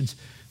organizations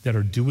that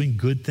are doing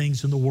good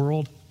things in the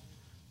world.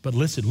 But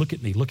listen, look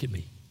at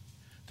me.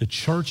 The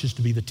church is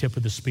to be the tip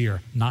of the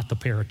spear, not the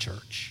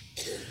parachurch.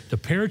 The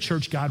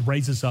parachurch God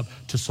raises up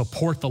to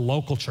support the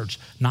local church,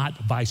 not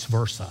vice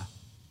versa.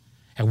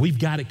 And we've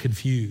got it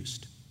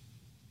confused.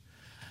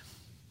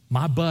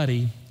 My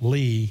buddy,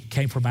 Lee,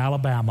 came from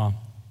Alabama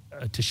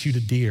to shoot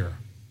a deer.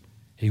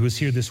 He was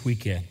here this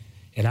weekend,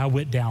 and I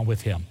went down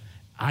with him.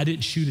 I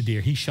didn't shoot a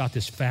deer. He shot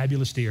this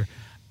fabulous deer.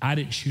 I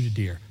didn't shoot a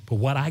deer. But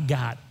what I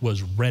got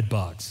was red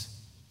bugs,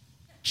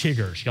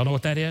 chiggers. Y'all know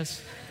what that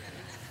is?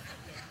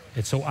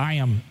 And so I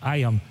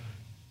am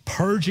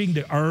purging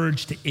the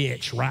urge to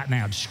itch right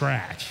now, to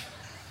scratch.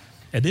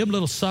 And them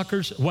little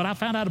suckers, what I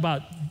found out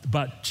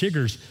about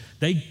chiggers,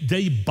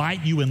 they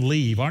bite you and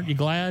leave. Aren't you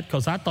glad?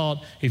 Because I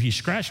thought if you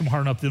scratch them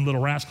hard enough, them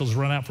little rascals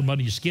run out from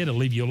under your skin and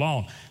leave you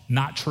alone.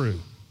 Not true.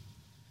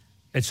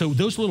 And so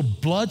those little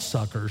blood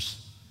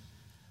suckers,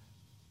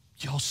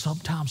 y'all,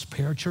 sometimes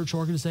parachurch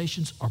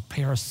organizations are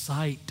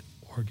parasite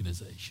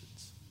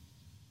organizations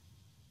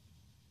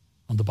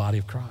on the body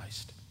of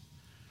Christ.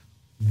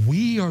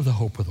 We are the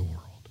hope of the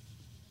world.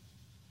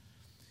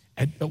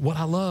 And what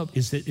I love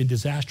is that in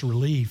disaster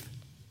relief,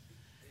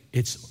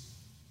 it's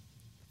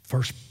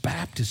First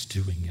Baptist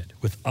doing it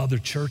with other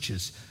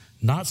churches,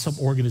 not some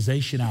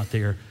organization out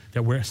there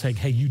that we're saying,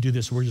 hey, you do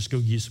this, we're just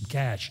going to give you some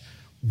cash.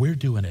 We're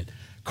doing it.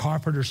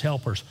 Carpenters,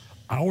 helpers,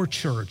 our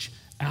church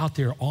out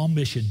there on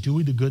mission,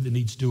 doing the good that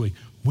needs doing.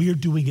 We're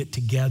doing it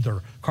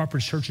together.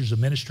 Carpenters Church is a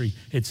ministry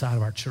inside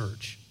of our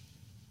church.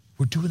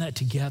 We're doing that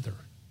together.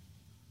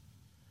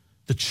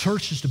 The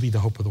church is to be the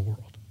hope of the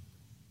world.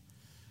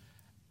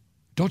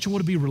 Don't you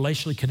want to be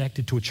relationally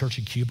connected to a church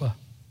in Cuba,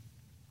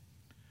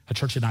 a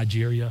church in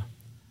Nigeria,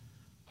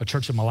 a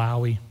church in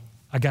Malawi?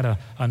 I got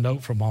a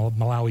note from a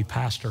Malawi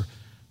pastor.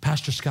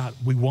 Pastor Scott,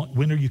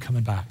 when are you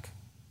coming back?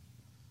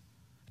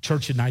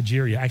 Church in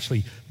Nigeria,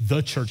 actually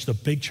the church, the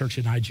big church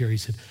in Nigeria,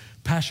 said,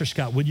 Pastor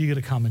Scott, when are you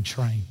going to come and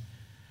train?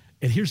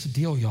 And here's the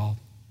deal, y'all.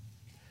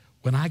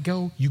 When I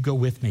go, you go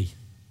with me.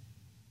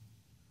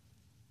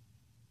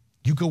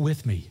 You go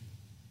with me.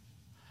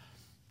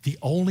 The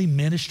only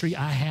ministry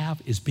I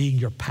have is being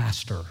your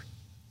pastor.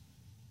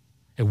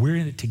 And we're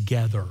in it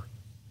together.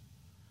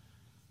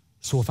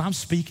 So if I'm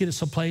speaking at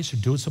some place or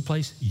doing some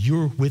place,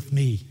 you're with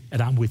me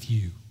and I'm with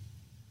you.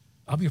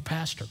 I'm your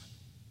pastor.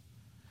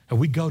 And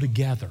we go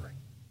together.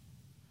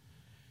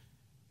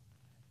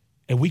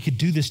 And we could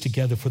do this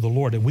together for the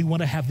Lord. And we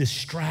want to have this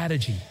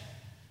strategy.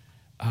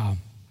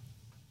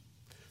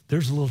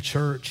 There's a little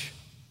church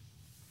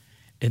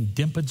in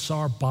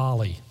Denpasar,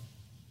 Bali,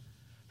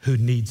 who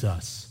needs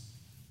us.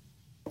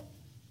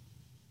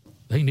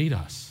 They need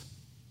us.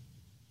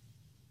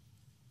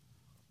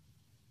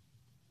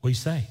 What do you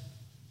say?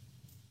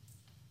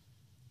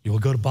 You will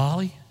go to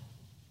Bali?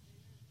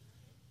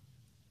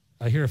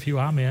 I hear a few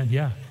amen,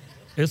 yeah.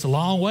 It's a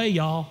long way,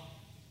 y'all.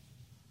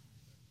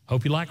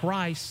 Hope you like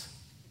rice.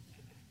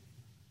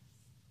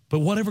 But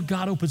whatever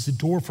God opens the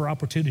door for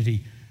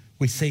opportunity,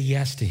 we say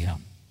yes to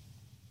him.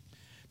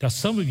 Now,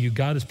 some of you,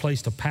 God has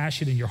placed a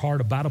passion in your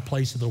heart about a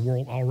place in the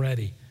world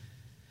already.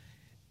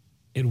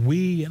 And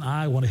we and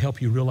I want to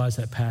help you realize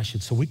that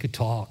passion so we could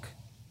talk.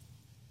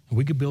 And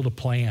we could build a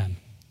plan.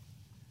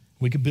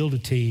 We could build a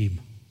team.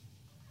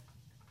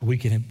 We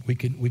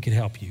can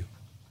help you.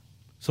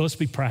 So let's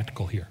be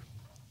practical here.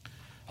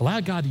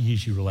 Allow God to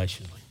use you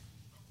relationally.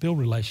 Build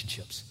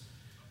relationships.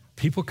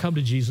 People come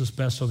to Jesus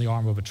best on the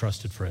arm of a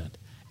trusted friend.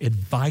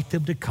 Invite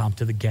them to come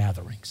to the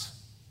gatherings.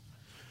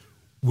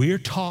 We're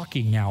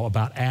talking now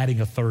about adding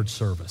a third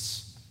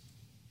service.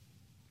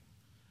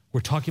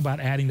 We're talking about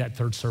adding that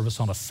third service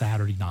on a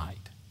Saturday night.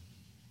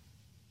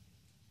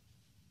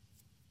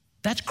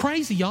 That's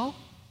crazy, y'all.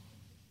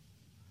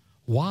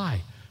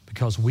 Why?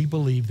 Because we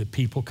believe that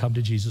people come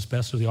to Jesus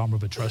best with the arm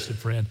of a trusted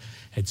friend,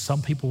 and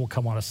some people will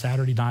come on a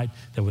Saturday night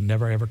that would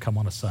never, ever come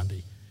on a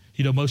Sunday.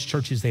 You know, most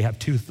churches, they have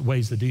two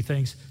ways to do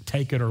things,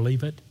 take it or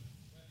leave it.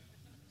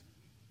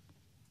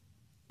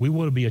 We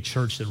want to be a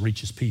church that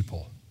reaches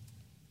people.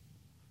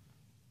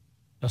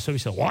 Now, somebody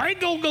said, well, I ain't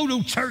going to go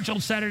to church on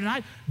Saturday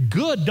night.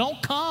 Good,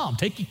 don't come.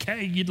 Take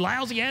your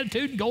lousy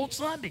attitude and go on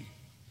Sunday.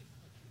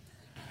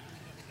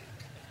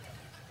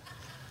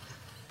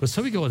 But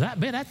some of you go,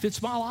 that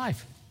fits my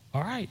life.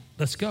 All right,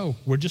 let's go.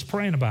 We're just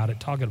praying about it,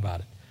 talking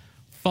about it.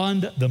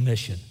 Fund the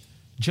mission.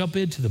 Jump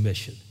into the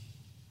mission.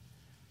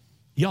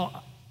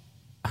 Y'all,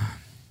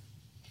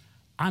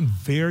 I'm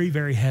very,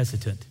 very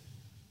hesitant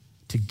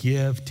to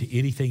give to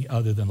anything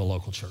other than the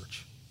local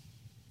church.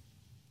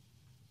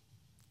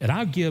 And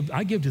I give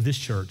to this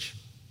church.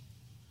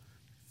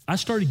 I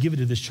started giving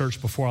to this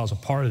church before I was a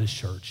part of this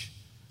church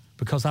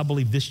because I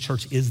believe this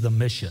church is the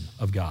mission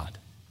of God.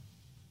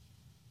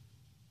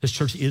 This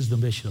church is the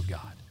mission of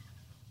God.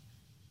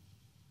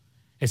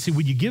 And see,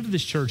 when you give to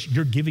this church,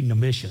 you're giving to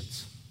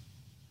missions.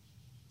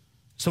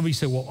 Somebody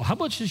say, well, how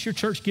much does your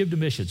church give to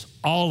missions?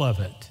 All of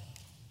it.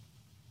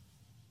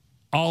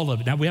 All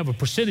of it. Now, we have a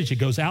percentage that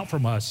goes out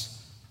from us,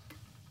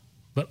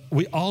 but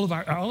all of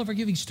our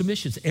giving is to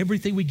missions.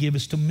 Everything we give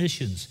is to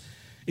missions.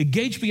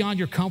 Engage beyond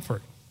your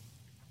comfort.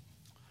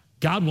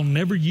 God will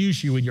never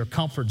use you in your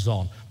comfort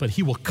zone, but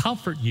he will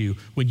comfort you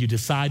when you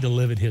decide to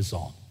live in his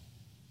zone.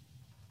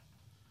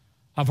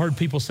 I've heard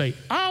people say,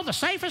 oh, the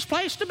safest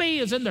place to be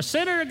is in the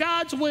center of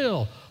God's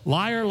will.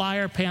 Liar,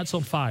 liar, pants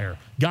on fire.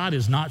 God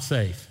is not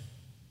safe.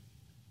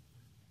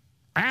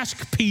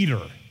 Ask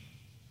Peter,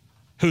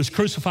 who was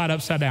crucified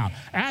upside down.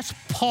 Ask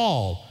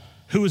Paul,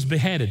 who was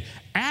beheaded.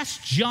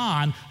 Ask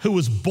John, who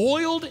was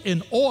boiled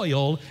in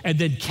oil and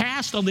then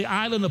cast on the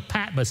island of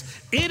Patmos.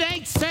 It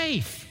ain't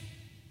safe,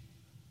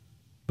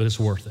 but it's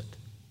worth it.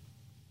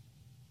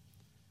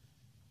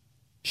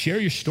 Share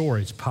your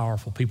story. It's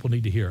powerful. People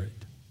need to hear it.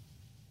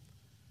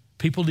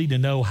 People need to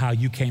know how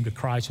you came to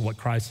Christ and what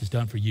Christ has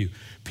done for you.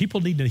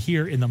 People need to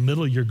hear in the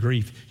middle of your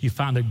grief, you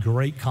found a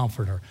great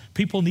comforter.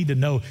 People need to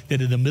know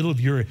that in the middle of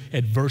your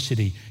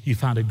adversity, you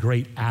found a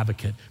great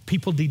advocate.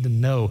 People need to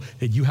know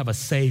that you have a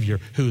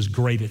Savior who is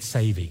great at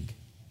saving.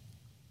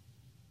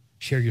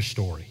 Share your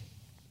story.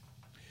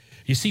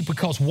 You see,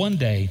 because one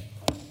day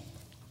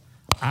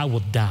I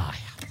will die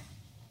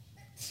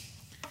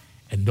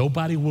and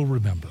nobody will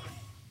remember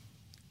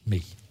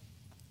me.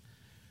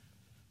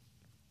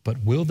 But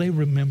will they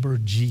remember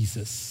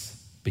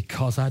Jesus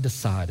because I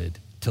decided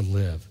to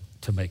live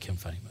to make him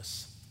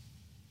famous?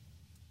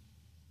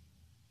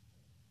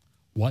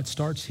 What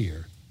starts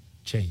here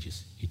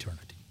changes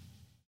eternity.